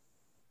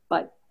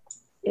 but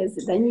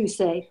then you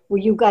say,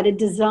 well, you've got a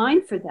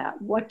design for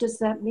that. What does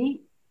that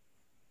mean?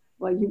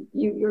 Well,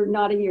 you're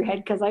nodding your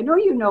head because I know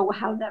you know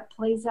how that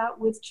plays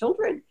out with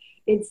children.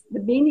 It's the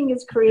meaning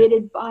is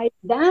created by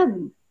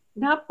them,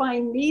 not by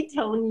me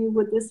telling you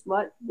what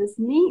this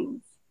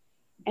means.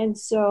 And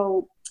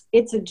so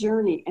it's a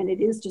journey, and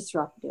it is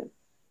disruptive.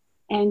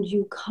 And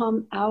you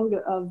come out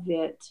of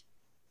it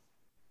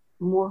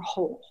more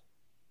whole,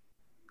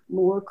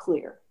 more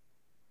clear,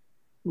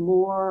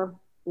 more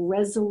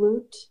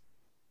resolute,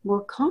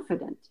 more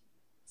confident.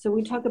 So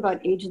we talk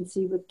about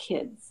agency with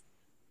kids.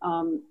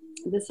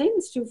 The same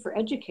is true for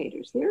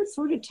educators. They're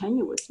sort of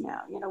tenuous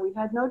now. You know, we've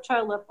had No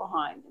Child Left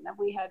Behind, and then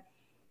we had,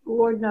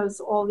 Lord knows,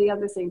 all the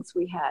other things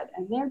we had,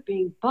 and they're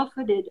being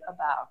buffeted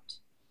about.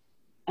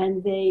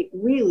 And they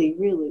really,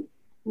 really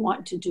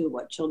want to do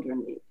what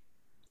children need.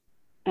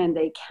 And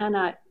they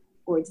cannot,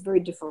 or it's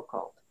very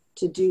difficult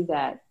to do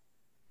that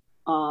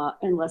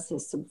unless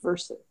it's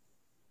subversive,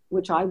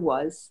 which I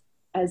was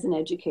as an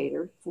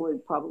educator for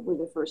probably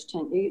the first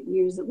 10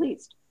 years at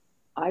least.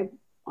 I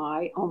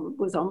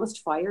was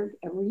almost fired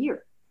every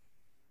year.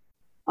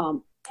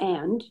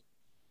 And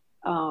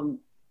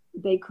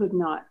they could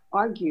not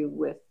argue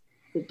with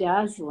the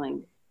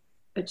dazzling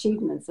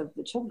achievements of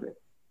the children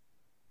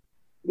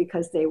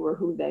because they were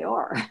who they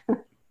are.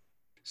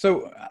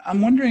 So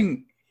I'm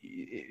wondering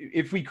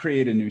if we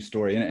create a new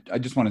story, and I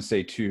just want to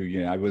say too,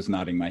 you know, I was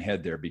nodding my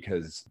head there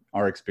because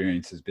our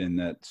experience has been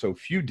that so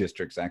few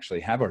districts actually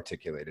have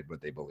articulated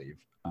what they believe.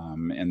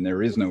 And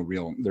there is no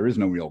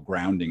real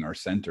grounding or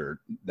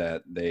center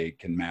that they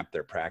can map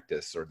their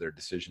practice or their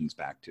decisions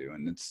back to.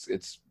 And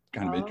it's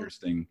kind of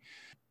interesting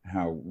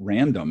how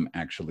random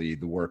actually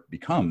the work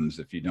becomes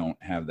if you don't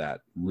have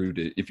that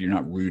rooted, if you're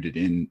not rooted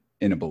in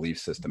a belief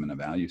system and a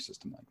value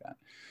system like that.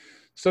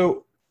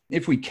 So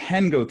if we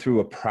can go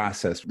through a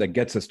process that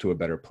gets us to a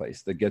better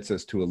place, that gets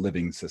us to a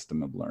living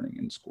system of learning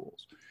in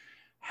schools,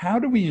 how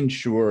do we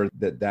ensure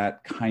that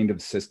that kind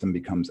of system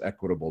becomes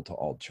equitable to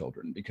all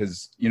children?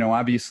 Because, you know,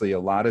 obviously a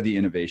lot of the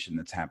innovation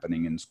that's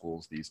happening in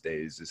schools these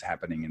days is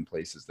happening in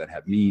places that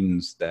have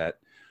means, that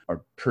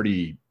are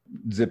pretty,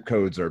 zip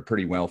codes are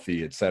pretty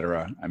wealthy, et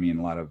cetera. I mean,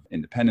 a lot of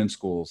independent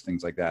schools,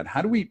 things like that.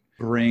 How do we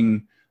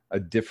bring a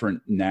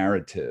different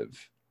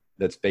narrative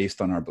that's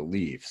based on our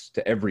beliefs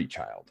to every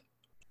child?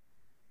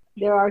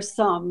 There are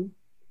some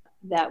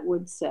that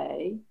would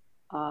say,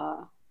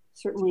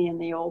 certainly in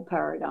the old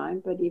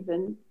paradigm, but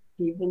even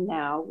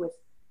now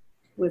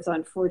with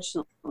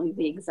unfortunately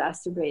the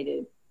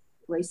exacerbated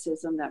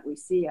racism that we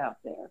see out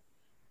there,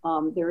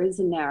 there is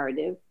a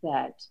narrative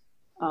that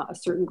a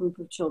certain group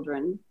of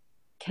children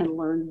can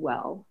learn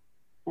well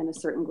and a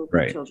certain group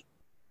of children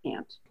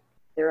can't.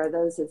 There are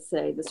those that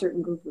say the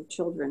certain group of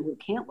children who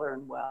can't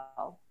learn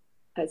well,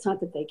 it's not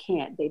that they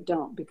can't, they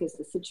don't, because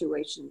the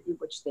situation in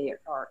which they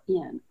are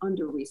in,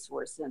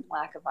 under-resourced and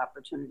lack of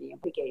opportunity,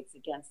 mitigates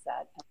against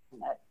that,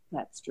 and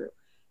that's true.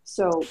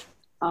 So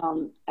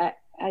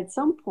at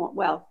some point,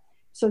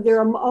 so there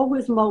are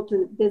always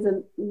there's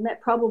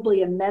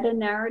probably a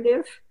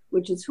meta-narrative,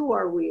 which is who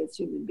are we as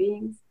human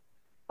beings?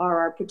 Are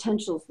our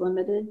potentials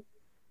limited?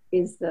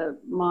 Is the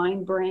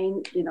mind,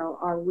 brain, you know,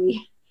 are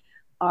we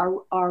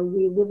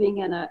living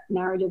in a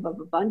narrative of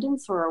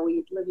abundance, or are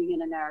we living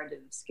in a narrative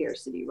of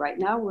scarcity? Right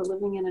now, we're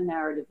living in a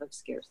narrative of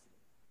scarcity.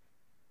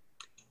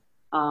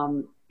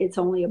 It's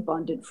only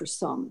abundant for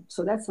some.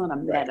 So that's not a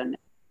meta.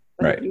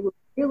 But if you were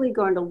really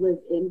going to live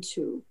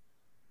into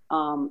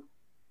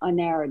a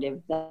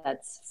narrative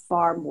that's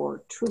far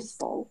more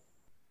truthful,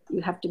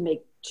 you have to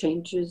make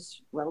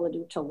changes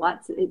relative to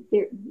lots.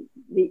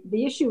 The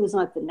issue is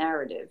not the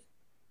narrative,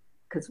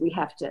 because we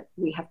have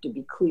to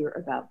be clear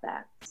about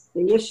that.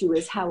 The issue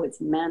is how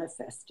it's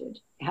manifested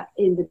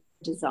in the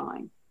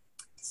design.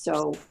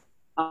 So,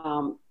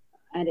 and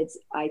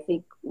I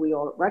think we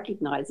all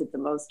recognize that the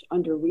most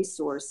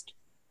under-resourced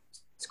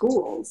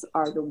schools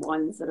are the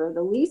ones that are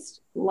the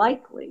least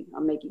likely,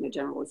 I'm making a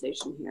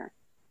generalization here,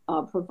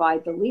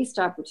 provide the least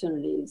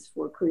opportunities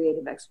for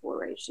creative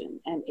exploration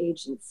and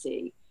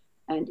agency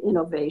and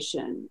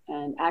innovation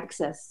and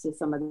access to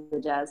some of the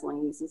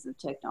dazzling uses of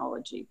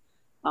technology.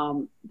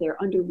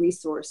 They're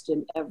under-resourced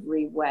in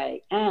every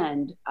way.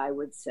 And I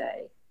would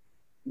say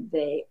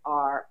they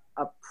are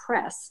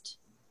oppressed,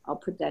 I'll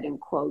put that in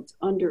quotes,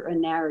 under a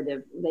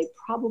narrative they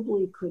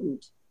probably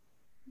couldn't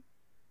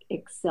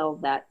excel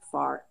that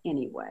far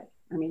anyway.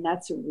 I mean,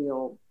 that's a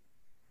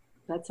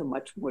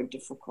much more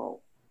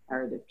difficult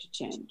narrative to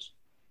change.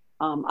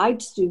 I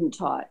student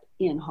taught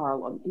in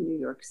Harlem in New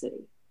York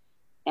City.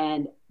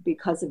 And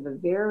because of a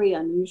very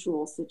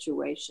unusual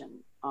situation,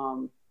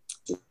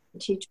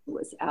 teacher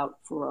was out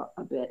for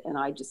a bit, and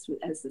I just,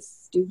 as a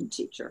student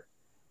teacher,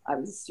 I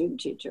was a student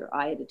teacher,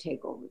 I had to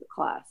take over the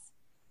class.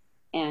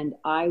 And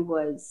I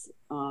was,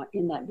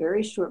 in that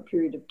very short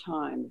period of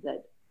time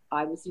that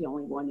I was the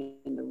only one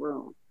in the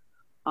room,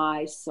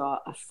 I saw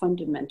a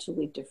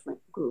fundamentally different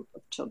group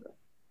of children.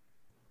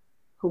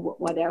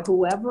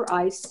 Whoever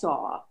I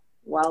saw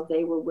while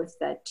they were with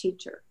that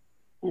teacher,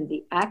 and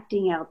the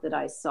acting out that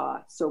I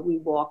saw, so we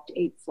walked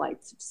 8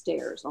 flights of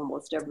stairs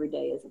almost every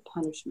day as a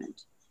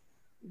punishment.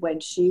 When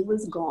she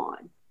was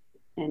gone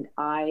and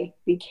I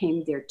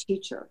became their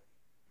teacher,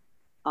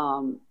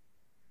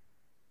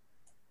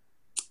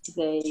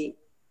 they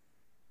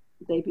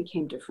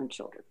became different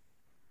children.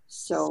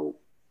 So,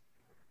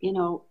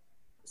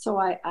 so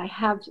I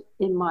have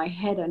in my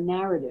head a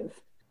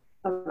narrative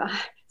of,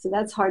 so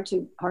that's hard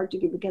to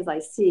get, because I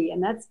see,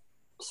 and that's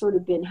sort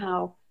of been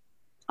how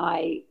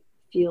I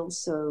feel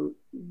so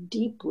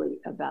deeply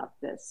about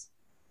this.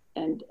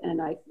 And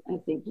I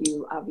think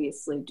you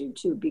obviously do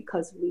too,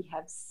 because we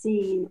have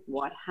seen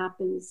what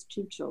happens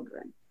to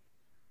children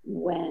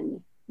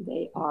when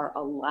they are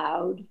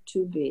allowed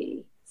to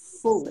be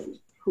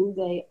fully who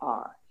they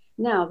are.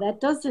 Now, that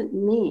doesn't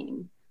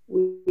mean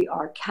we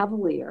are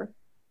cavalier.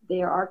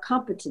 There are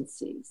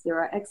competencies, there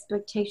are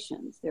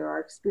expectations, there are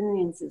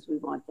experiences we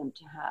want them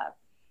to have.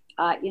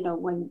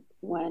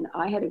 When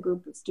I had a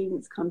group of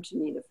students come to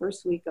me the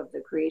first week of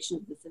the creation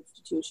of this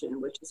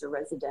institution, which is a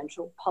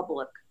residential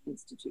public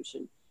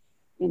institution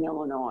in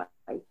Illinois,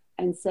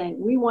 and saying,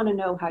 we want to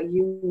know how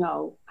you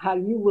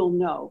will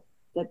know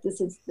that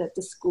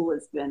the school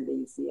has been, they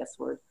use the S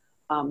word,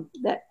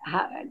 that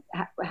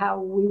how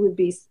we would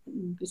be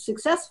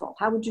successful.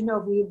 How would you know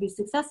if we would be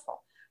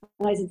successful?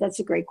 And I said, that's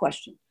a great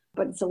question.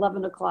 But it's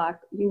 11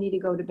 o'clock, you need to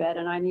go to bed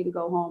and I need to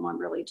go home, I'm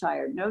really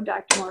tired. No,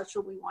 Dr.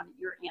 Marshall, we wanted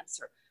your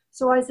answer.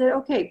 So I said,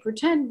 okay,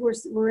 pretend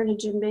we're in a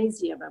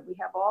gymnasium and we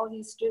have all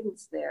these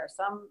students there,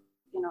 some,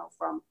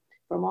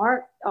 from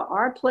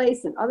our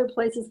place and other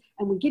places,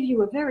 and we give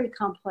you a very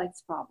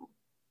complex problem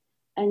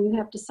and you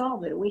have to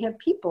solve it. We have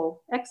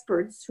people,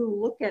 experts,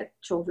 who look at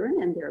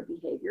children and their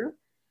behavior,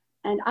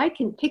 and I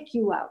can pick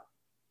you out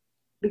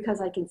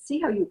because I can see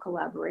how you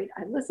collaborate.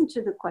 I listen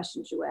to the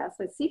questions you ask.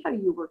 I see how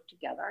you work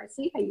together. I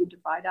see how you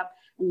divide up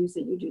and you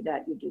say, you do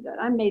that, you do that.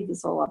 I made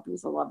this all up, it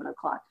was 11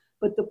 o'clock.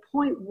 But the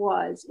point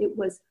was,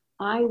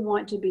 I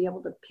want to be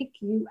able to pick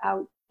you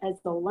out as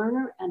the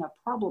learner and a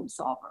problem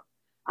solver.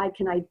 I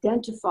can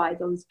identify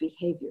those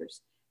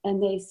behaviors.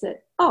 And they said,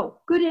 oh,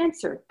 good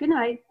answer, good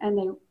night. And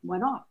they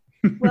went off.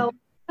 Well,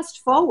 fast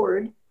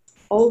forward,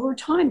 over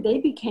time, they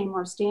became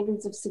our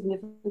standards of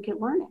significant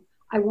learning.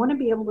 I want to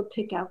be able to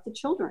pick out the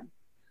children.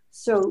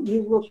 So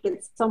you look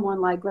at someone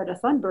like Greta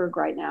Thunberg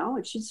right now,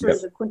 and she's sort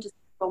of the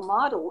quintessential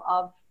model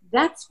of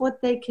that's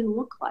what they can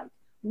look like.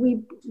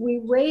 We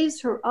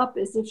raise her up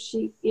as if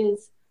she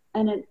is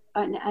an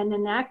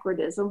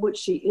anachronism, which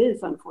she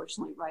is,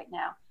 unfortunately, right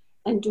now.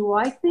 And do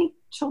I think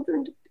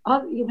children,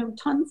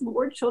 tons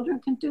more children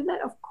can do that?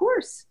 Of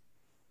course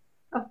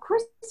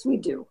we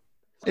do.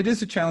 It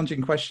is a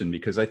challenging question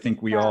because I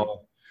think we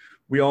all,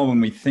 when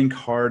we think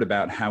hard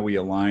about how we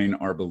align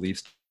our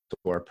beliefs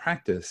to our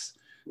practice,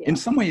 in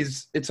some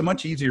ways, it's a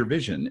much easier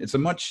vision. It's a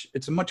much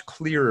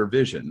clearer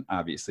vision,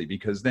 obviously,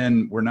 because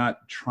then we're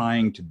not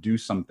trying to do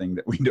something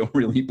that we don't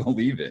really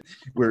believe in.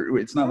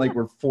 It's not like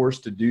we're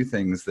forced to do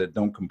things that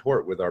don't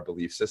comport with our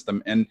belief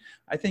system. And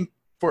I think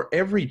for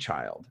every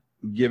child,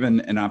 given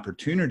an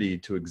opportunity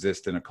to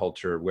exist in a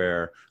culture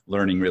where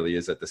learning really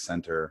is at the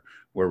center,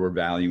 where we're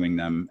valuing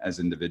them as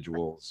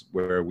individuals,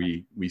 where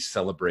we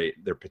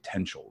celebrate their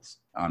potentials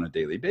on a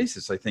daily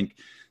basis, I think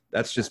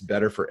that's just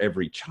better for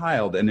every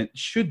child. And it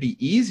should be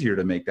easier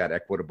to make that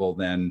equitable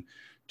than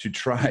to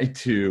try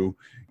to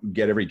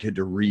get every kid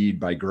to read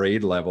by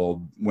grade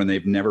level when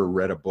they've never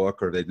read a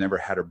book or they've never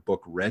had a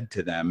book read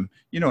to them.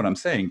 You know what I'm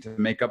saying? To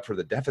make up for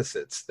the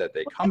deficits that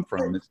they come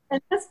from.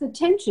 And that's the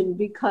tension,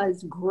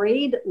 because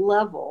grade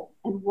level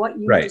and what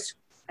you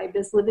describe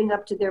as living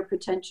up to their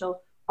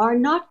potential are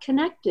not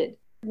connected.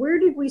 Where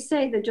did we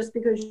say that just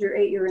because you're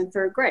 8, you're in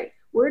 3rd grade?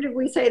 Where did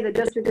we say that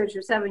just because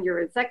you're 7, you're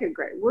in 2nd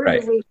grade? Where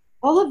did we?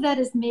 All of that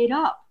is made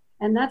up.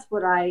 And that's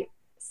what I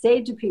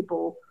say to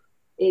people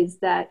is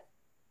that,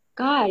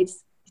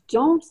 guys,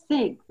 don't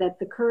think that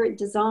the current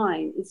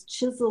design is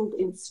chiseled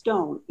in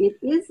stone. It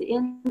is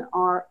in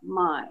our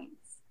minds.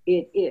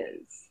 It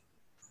is.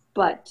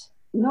 But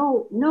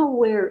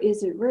nowhere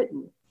is it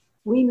written.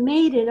 We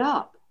made it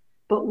up.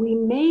 But we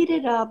made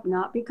it up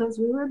not because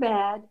we were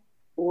bad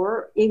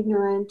or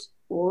ignorant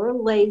or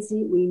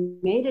lazy. We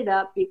made it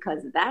up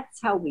because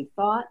that's how we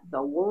thought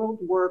the world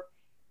worked.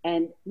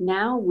 And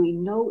now we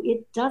know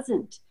it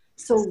doesn't.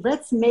 So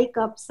let's make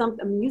up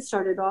something. I mean, you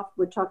started off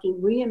with talking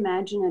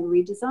reimagine and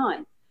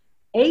redesign,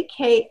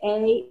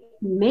 AKA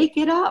make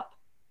it up.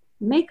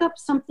 Make up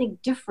something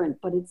different,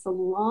 but it's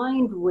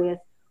aligned with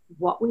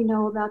what we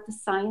know about the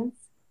science,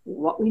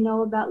 what we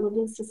know about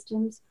living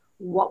systems,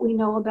 what we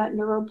know about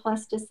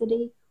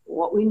neuroplasticity,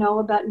 what we know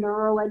about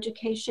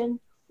neuroeducation,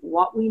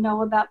 what we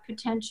know about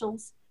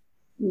potentials.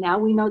 Now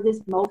we know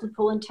this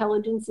multiple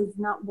intelligence is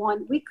not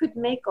one. We could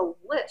make a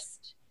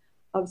list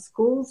of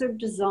schools are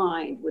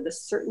designed with a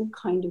certain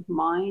kind of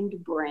mind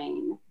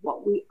brain,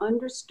 what we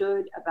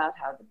understood about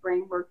how the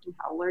brain worked and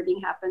how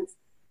learning happens.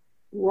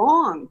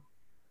 Wrong.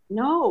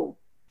 No,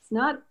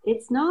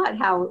 it's not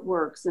how it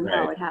works and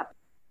how it happens.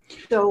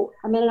 So,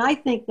 I mean, I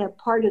think that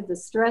part of the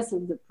stress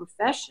of the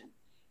profession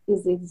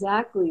is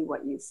exactly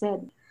what you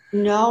said.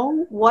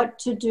 Know what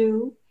to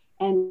do,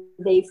 and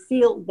they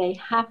feel they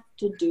have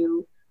to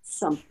do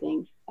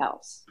something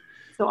else.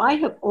 So I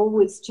have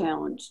always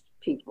challenged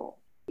people.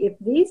 If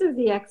these are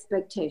the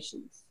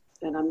expectations,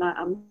 and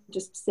I'm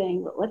just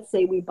saying, let's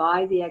say we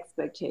buy the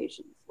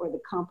expectations or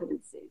the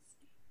competencies.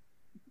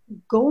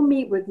 Go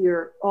meet with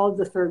all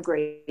the third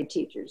grade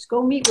teachers.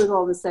 Go meet with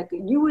all the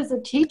second. You as a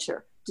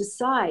teacher,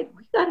 decide,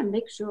 we got to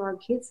make sure our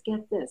kids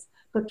get this,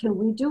 but can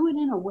we do it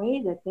in a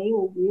way that they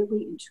will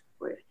really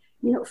enjoy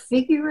it?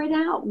 Figure it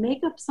out,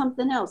 make up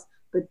something else,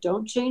 but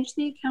don't change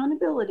the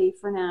accountability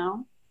for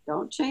now.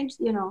 Don't change,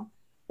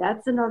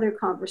 that's another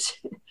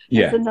conversation.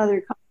 That's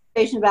another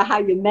conversation about how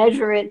you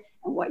measure it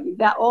and what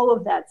all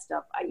of that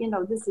stuff.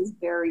 This is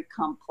very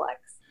complex.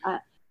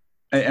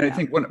 And I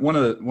think one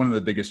of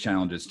the biggest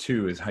challenges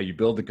too is how you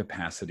build the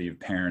capacity of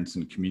parents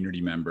and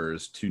community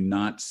members to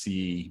not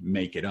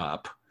make it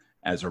up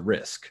as a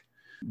risk,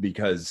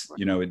 because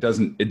it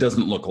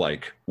doesn't look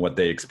like what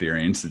they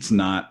experience. It's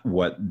not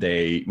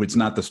it's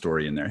not the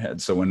story in their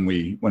head. So when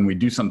we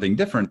do something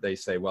different, they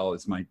say, well,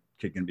 is my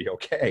kid going to be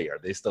okay? Are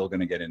they still going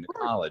to get into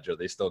college? Are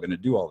they still going to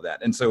do all of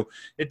that? And so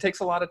it takes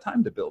a lot of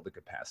time to build the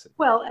capacity.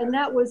 Well, and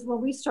that was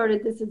when we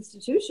started this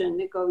institution.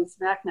 It goes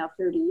back now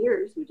 30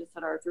 years. We just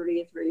had our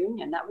 30th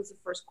reunion. That was the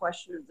first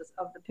question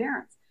of the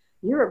parents.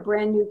 You're a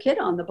brand new kid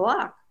on the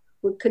block.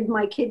 Could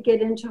my kid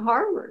get into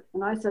Harvard?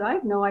 And I said, I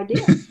have no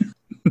idea.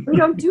 We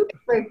don't do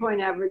grade point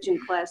average in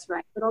class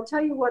rank, but I'll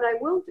tell you what I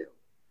will do.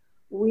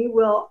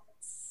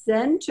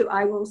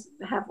 I will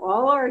have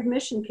all our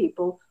admission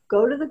people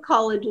go to the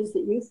colleges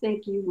that you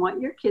think you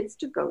want your kids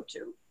to go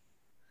to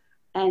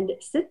and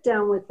sit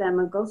down with them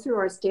and go through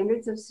our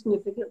standards of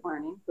significant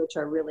learning, which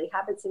are really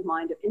habits of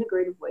mind of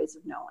integrative ways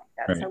of knowing.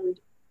 That's how we do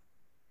it.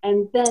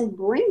 And then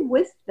bring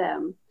with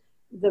them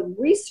the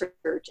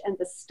research and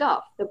the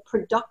stuff, the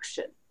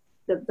production,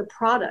 the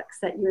products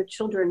that your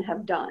children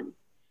have done,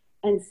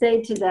 and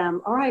say to them,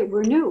 all right,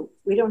 we're new.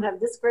 We don't have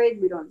this grade.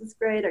 We don't have this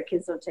grade. Our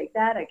kids don't take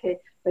that. Okay.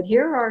 But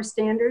here are our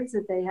standards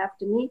that they have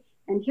to meet.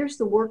 And here's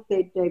the work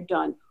they've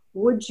done.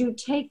 Would you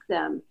take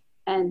them?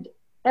 And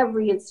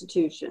every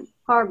institution,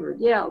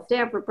 Harvard, Yale,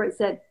 Stanford,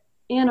 said,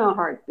 in a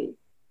heartbeat.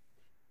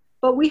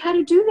 But we had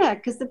to do that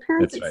because the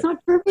parents, it's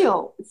not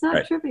trivial. It's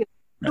not trivial.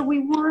 So we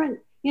weren't,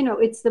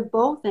 it's the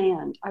both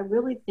and. I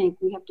really think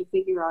we have to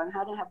figure out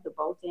how to have the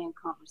both and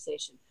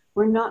conversation.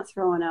 We're not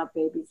throwing out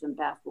babies in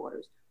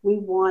bathwaters. We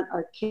want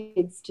our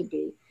kids to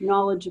be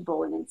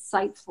knowledgeable and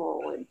insightful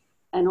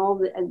and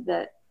all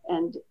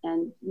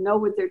and know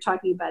what they're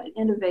talking about and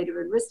innovative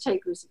and risk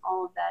takers and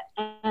all of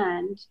that.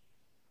 And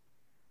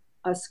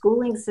a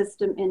schooling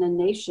system in a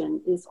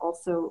nation is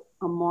also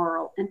a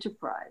moral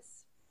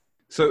enterprise.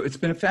 So it's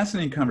been a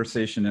fascinating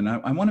conversation, and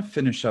I want to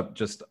finish up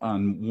just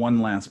on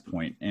one last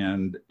point,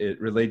 and it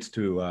relates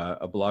to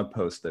a blog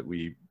post that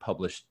we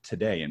published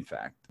today, in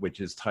fact, which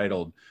is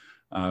titled,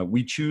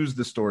 We Choose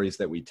the Stories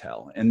That We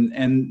Tell.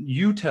 And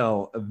you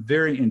tell a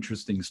very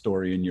interesting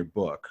story in your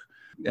book,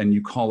 and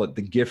you call it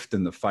The Gift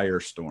and the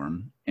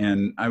Firestorm.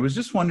 And I was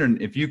just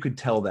wondering if you could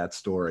tell that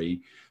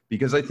story,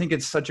 because I think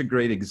it's such a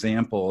great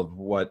example of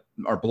what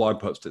our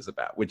blog post is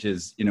about, which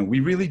is, we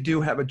really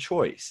do have a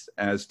choice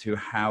as to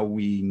how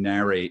we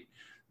narrate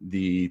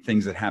the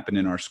things that happen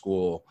in our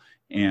school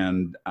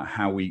and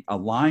how we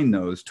align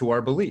those to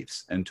our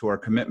beliefs and to our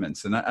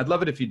commitments. And I'd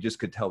love it if you just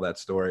could tell that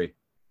story.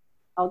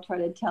 I'll try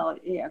to tell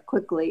it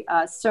quickly.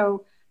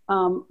 So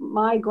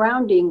my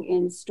grounding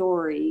in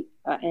story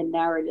and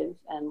narrative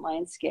and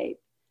landscape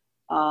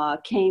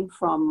came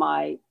from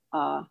my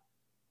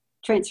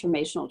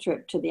transformational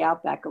trip to the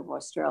outback of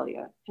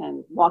Australia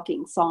and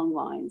walking song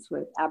lines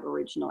with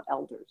Aboriginal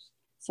elders.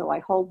 So I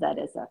hold that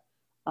as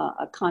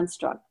a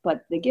construct.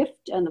 But The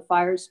Gift and the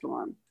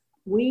Firestorm,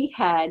 we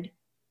had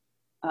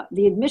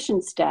the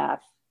admission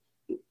staff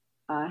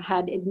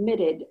had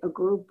admitted a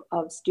group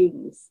of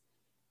students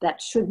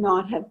that should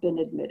not have been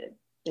admitted.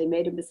 They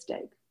made a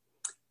mistake.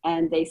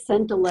 And they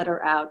sent a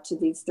letter out to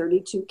these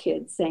 32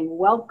 kids saying,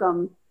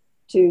 welcome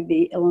to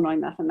the Illinois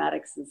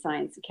Mathematics and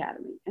Science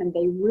Academy. And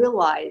they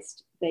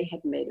realized they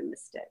had made a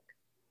mistake.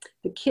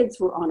 The kids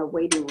were on a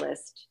waiting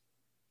list,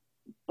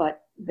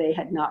 but they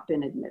had not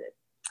been admitted.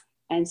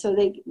 And so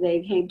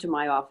they came to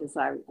my office,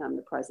 I'm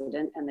the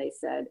president, and they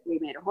said, we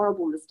made a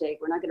horrible mistake.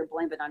 We're not gonna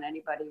blame it on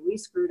anybody. We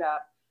screwed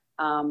up.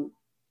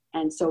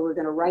 And so we're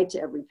gonna write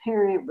to every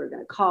parent. We're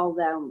gonna call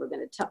them. We're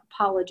gonna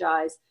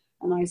apologize.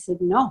 And I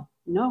said, no,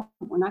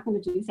 we're not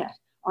gonna do that.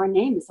 Our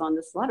name is on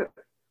this letter.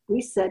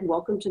 We said,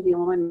 welcome to the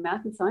Illinois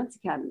Math and Science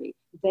Academy.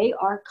 They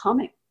are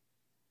coming.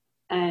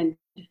 And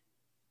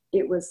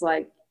it was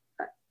like,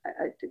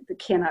 the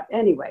cannot,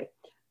 anyway.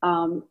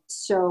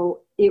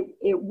 So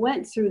it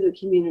went through the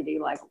community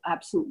like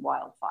absolute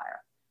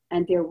wildfire.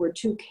 And there were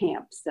two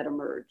camps that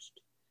emerged.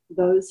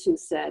 Those who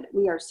said,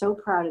 we are so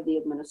proud of the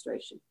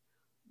administration.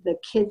 The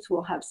kids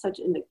will have such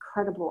an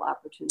incredible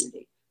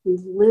opportunity.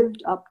 We've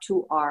lived up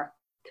to our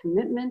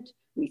commitment.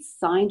 We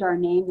signed our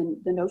name, and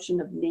the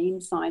notion of name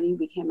signing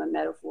became a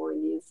metaphor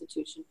in the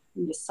institution.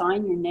 When you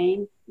sign your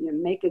name, you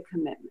make a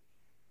commitment.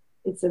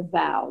 It's a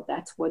vow,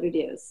 that's what it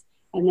is.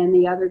 And then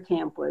the other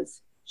camp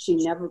was, she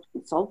never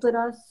consulted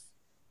us.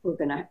 We're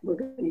gonna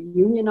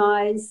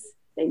unionize.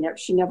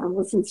 She never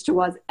listens to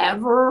us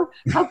ever.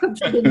 How come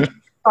she didn't give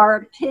our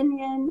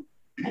opinion?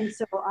 And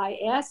so I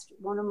asked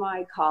one of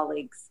my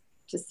colleagues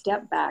to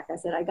step back. I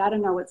said, I got to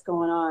know what's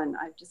going on.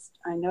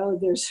 I know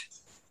there's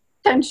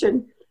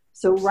tension.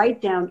 So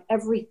write down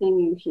everything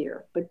you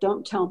hear, but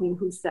don't tell me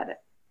who said it,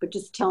 but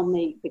just tell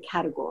me the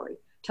category.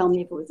 Tell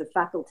me if it was a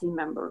faculty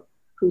member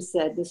who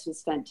said, this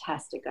was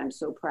fantastic, I'm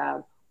so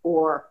proud,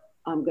 or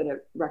I'm going to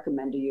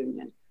recommend a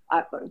union.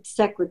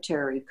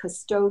 Secretary,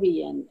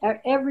 custodian,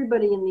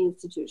 everybody in the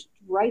institution,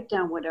 write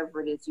down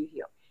whatever it is you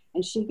hear.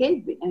 And she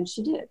gave me, and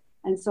she did.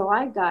 And so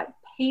I got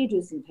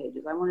pages and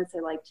pages, I want to say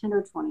like 10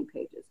 or 20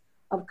 pages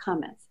of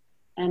comments.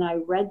 And I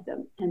read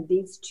them, and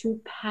these two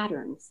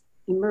patterns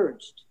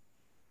emerged.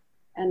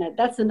 And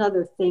that's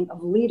another thing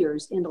of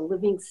leaders in a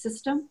living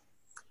system.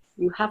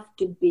 You have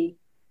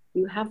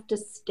to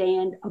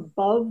stand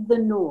above the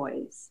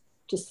noise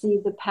to see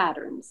the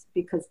patterns,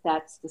 because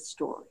that's the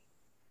story.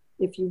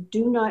 If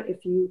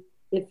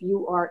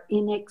you are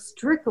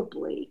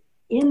inextricably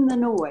in the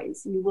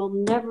noise, you will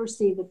never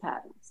see the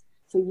patterns.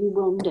 So you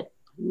will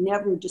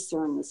never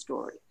discern the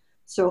story.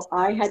 So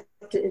I had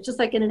to, it's just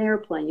like in an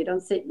airplane. You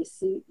don't see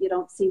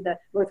the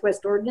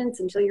Northwest Ordinance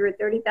until you're at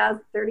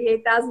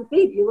 38,000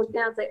 feet. You look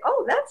down and say,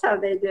 oh, that's how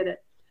they did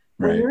it.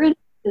 When you're in it,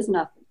 there's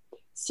nothing.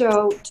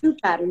 So two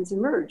patterns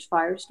emerge,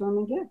 firestorm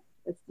and gift.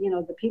 It's,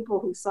 the people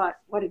who thought,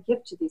 what a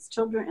gift to these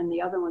children, and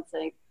the other one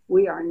saying,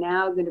 we are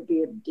now going to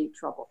be in deep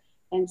trouble.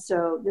 And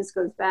so this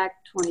goes back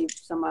 20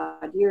 some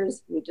odd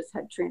years. We just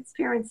had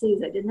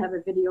transparencies. I didn't have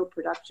a video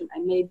production. I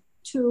made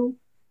 2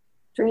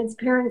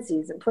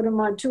 transparencies and put them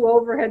on 2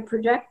 overhead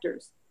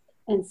projectors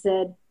and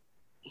said,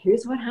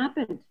 here's what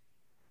happened.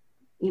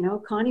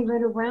 Connie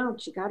read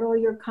around. She got all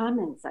your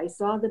comments. I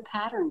saw the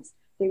patterns.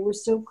 They were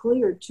so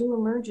clear, 2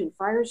 emergent,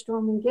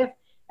 firestorm and gift.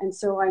 And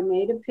so I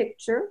made a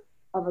picture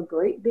of a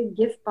great big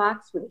gift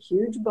box with a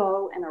huge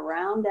bow, and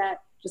around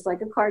that, just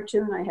like a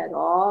cartoon, I had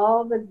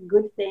all the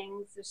good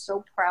things. They're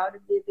so proud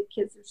of the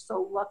kids. They're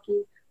so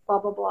lucky, blah,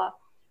 blah, blah.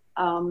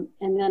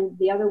 And then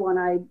the other one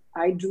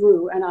I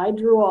drew, and I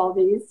drew all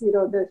these,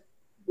 the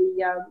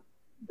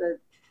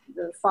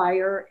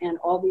fire and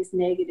all these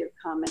negative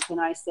comments. And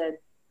I said,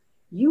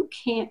 you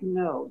can't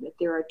know that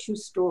there are 2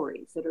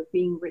 stories that are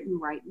being written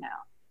right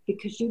now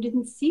because you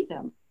didn't see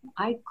them.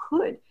 I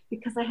could,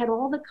 because I had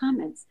all the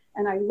comments,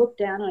 and I looked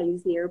down and I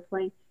used the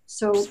airplane.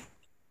 So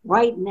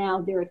right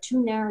now, there are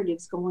 2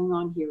 narratives going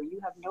on here. You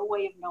have no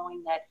way of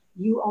knowing that.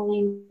 You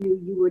only knew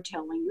you were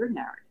telling your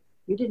narrative.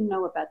 You didn't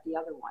know about the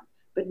other one.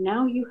 But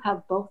now you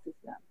have both of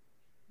them.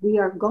 We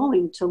are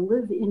going to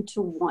live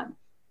into one.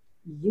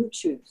 You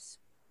choose.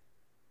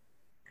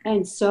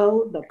 And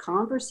so the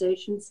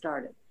conversation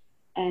started.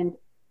 And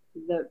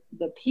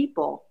the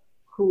people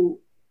who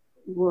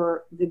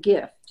were the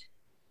gift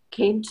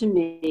came to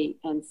me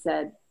and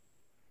said,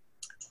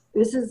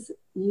 this is,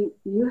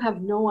 you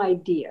have no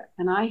idea.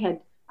 And I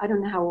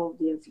don't know how old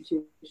the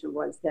institution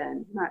was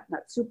then, not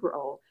super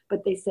old,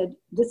 but they said,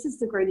 this is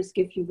the greatest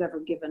gift you've ever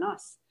given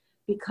us,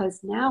 because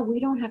now we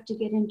don't have to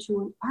get into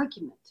an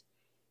argument.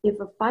 If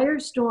a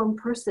firestorm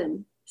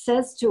person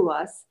says to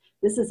us,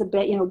 this is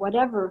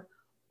whatever,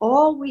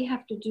 all we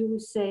have to do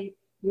is say,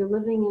 you're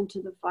living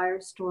into the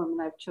firestorm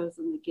and I've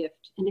chosen the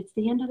gift. And it's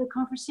the end of the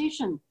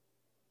conversation.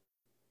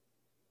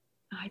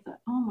 I thought,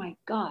 oh my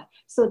God.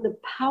 So the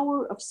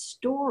power of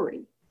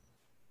story.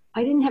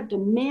 I didn't have to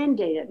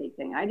mandate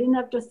anything. I didn't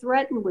have to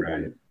threaten with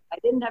anything. I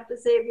didn't have to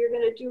say, if you're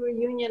going to do a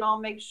union,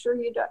 I'll make sure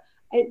you do.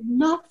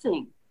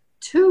 Nothing.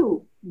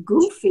 2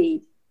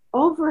 goofy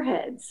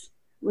overheads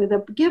with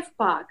a gift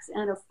box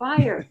and a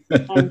fire.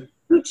 And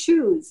you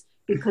choose,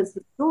 because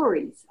the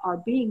stories are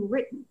being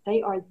written.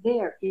 They are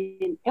there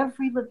in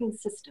every living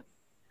system,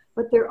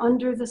 but they're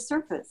under the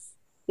surface.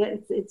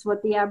 It's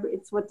what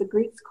the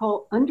Greeks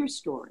call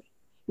understory.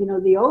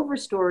 The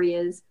overstory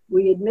is,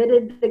 we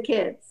admitted the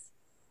kids.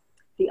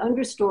 The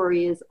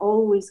understory is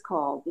always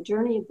called the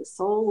journey of the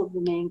soul of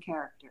the main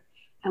character.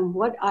 And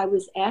what I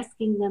was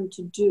asking them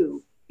to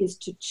do is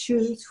to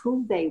choose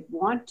who they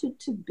wanted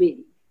to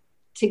be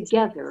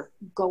together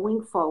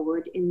going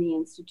forward in the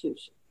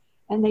institution.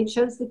 And they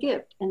chose the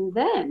gift. And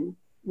then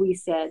we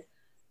said,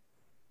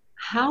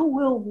 how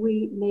will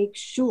we make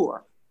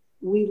sure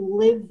we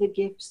live the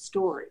gift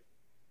story?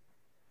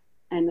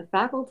 And the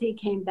faculty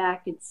came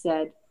back and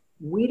said,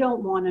 we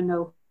don't want to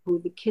know who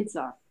the kids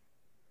are.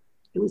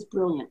 It was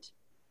brilliant.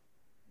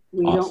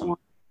 We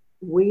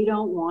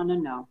don't want to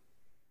know.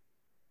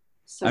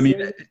 So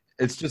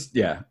It's just,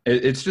 yeah,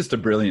 it's just a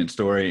brilliant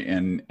story.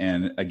 And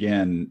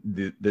again,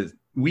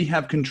 we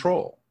have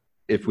control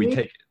if we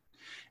take it.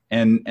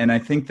 And I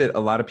think that a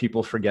lot of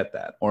people forget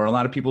that, or a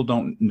lot of people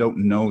don't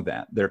know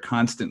that. They're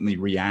constantly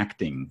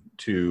reacting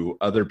to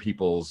other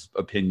people's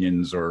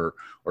opinions or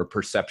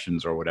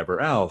perceptions or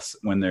whatever else,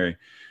 when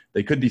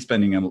they could be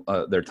spending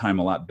their time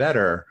a lot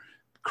better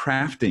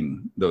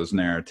crafting those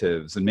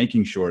narratives and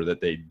making sure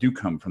that they do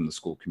come from the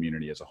school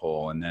community as a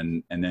whole, and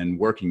then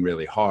working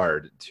really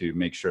hard to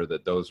make sure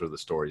that those are the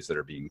stories that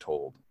are being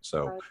told.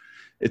 So right.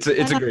 It's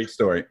a great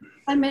story.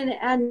 I mean,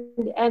 and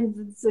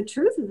the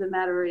truth of the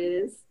matter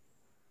is,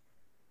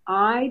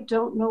 I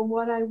don't know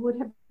what I would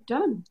have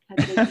done had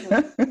they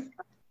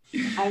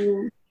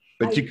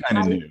but you kind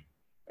of knew.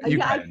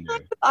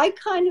 I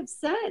kind of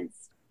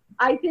sensed.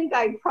 I think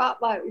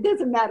it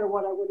doesn't matter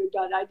what I would have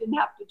done. I didn't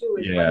have to do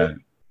it. Yeah. But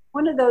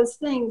one of those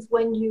things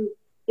when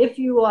if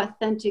you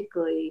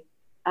authentically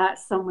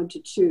ask someone to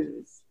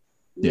choose,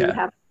 you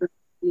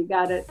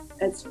got it.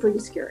 It's pretty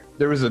scary.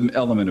 There was an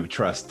element of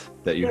trust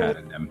that you had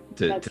in them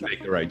to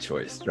make the right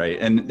choice, right?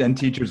 And then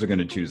teachers are going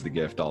to choose the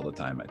gift all the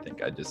time, I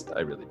think. I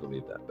really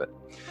believe that. But,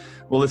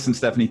 well, listen,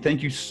 Stephanie,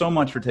 thank you so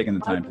much for taking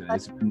the time today.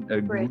 It's been a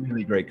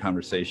really great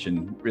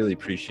conversation. Really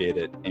appreciate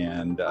it.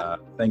 And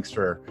thanks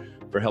for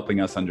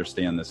helping us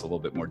understand this a little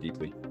bit more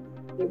deeply.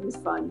 It was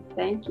fun.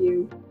 Thank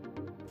you.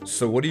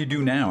 So what do you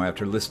do now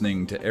after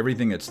listening to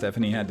everything that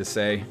Stephanie had to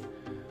say?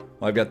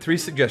 Well, I've got 3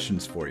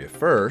 suggestions for you.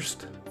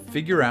 First,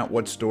 figure out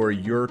what story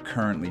you're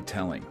currently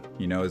telling.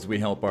 As we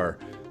help our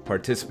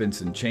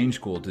participants in Change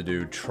School to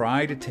do,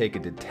 try to take a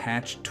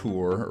detached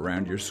tour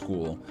around your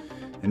school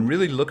and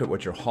really look at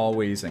what your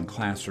hallways and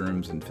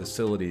classrooms and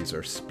facilities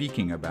are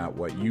speaking about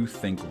what you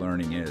think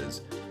learning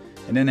is.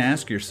 And then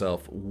ask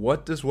yourself,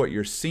 what does what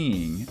you're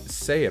seeing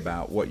say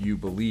about what you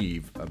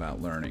believe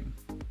about learning?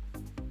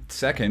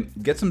 Second,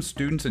 get some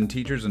students and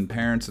teachers and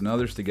parents and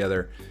others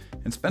together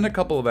and spend a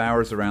couple of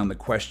hours around the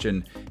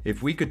question,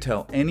 if we could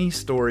tell any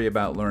story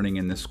about learning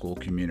in this school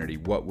community,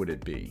 what would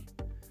it be?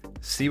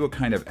 See what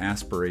kind of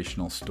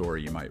aspirational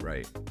story you might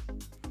write.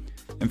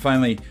 And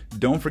finally,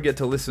 don't forget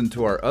to listen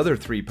to our other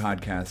 3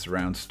 podcasts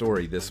around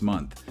story this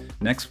month.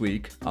 Next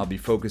week, I'll be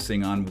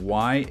focusing on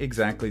why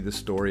exactly the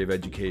story of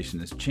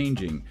education is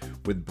changing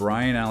with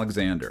Brian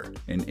Alexander,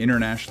 an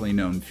internationally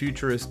known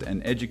futurist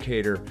and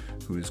educator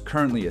who is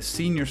currently a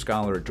senior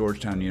scholar at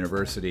Georgetown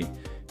University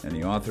and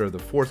the author of the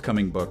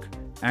forthcoming book,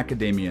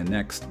 Academia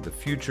Next, The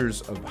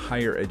Futures of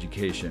Higher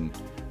Education,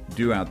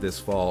 due out this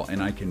fall,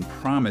 and I can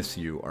promise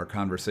you our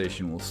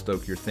conversation will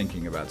stoke your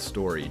thinking about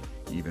story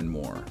even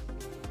more.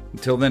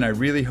 Until then, I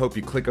really hope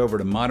you click over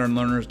to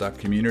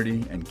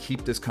modernlearners.community and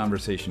keep this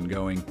conversation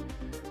going.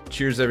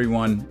 Cheers,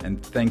 everyone,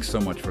 and thanks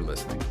so much for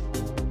listening.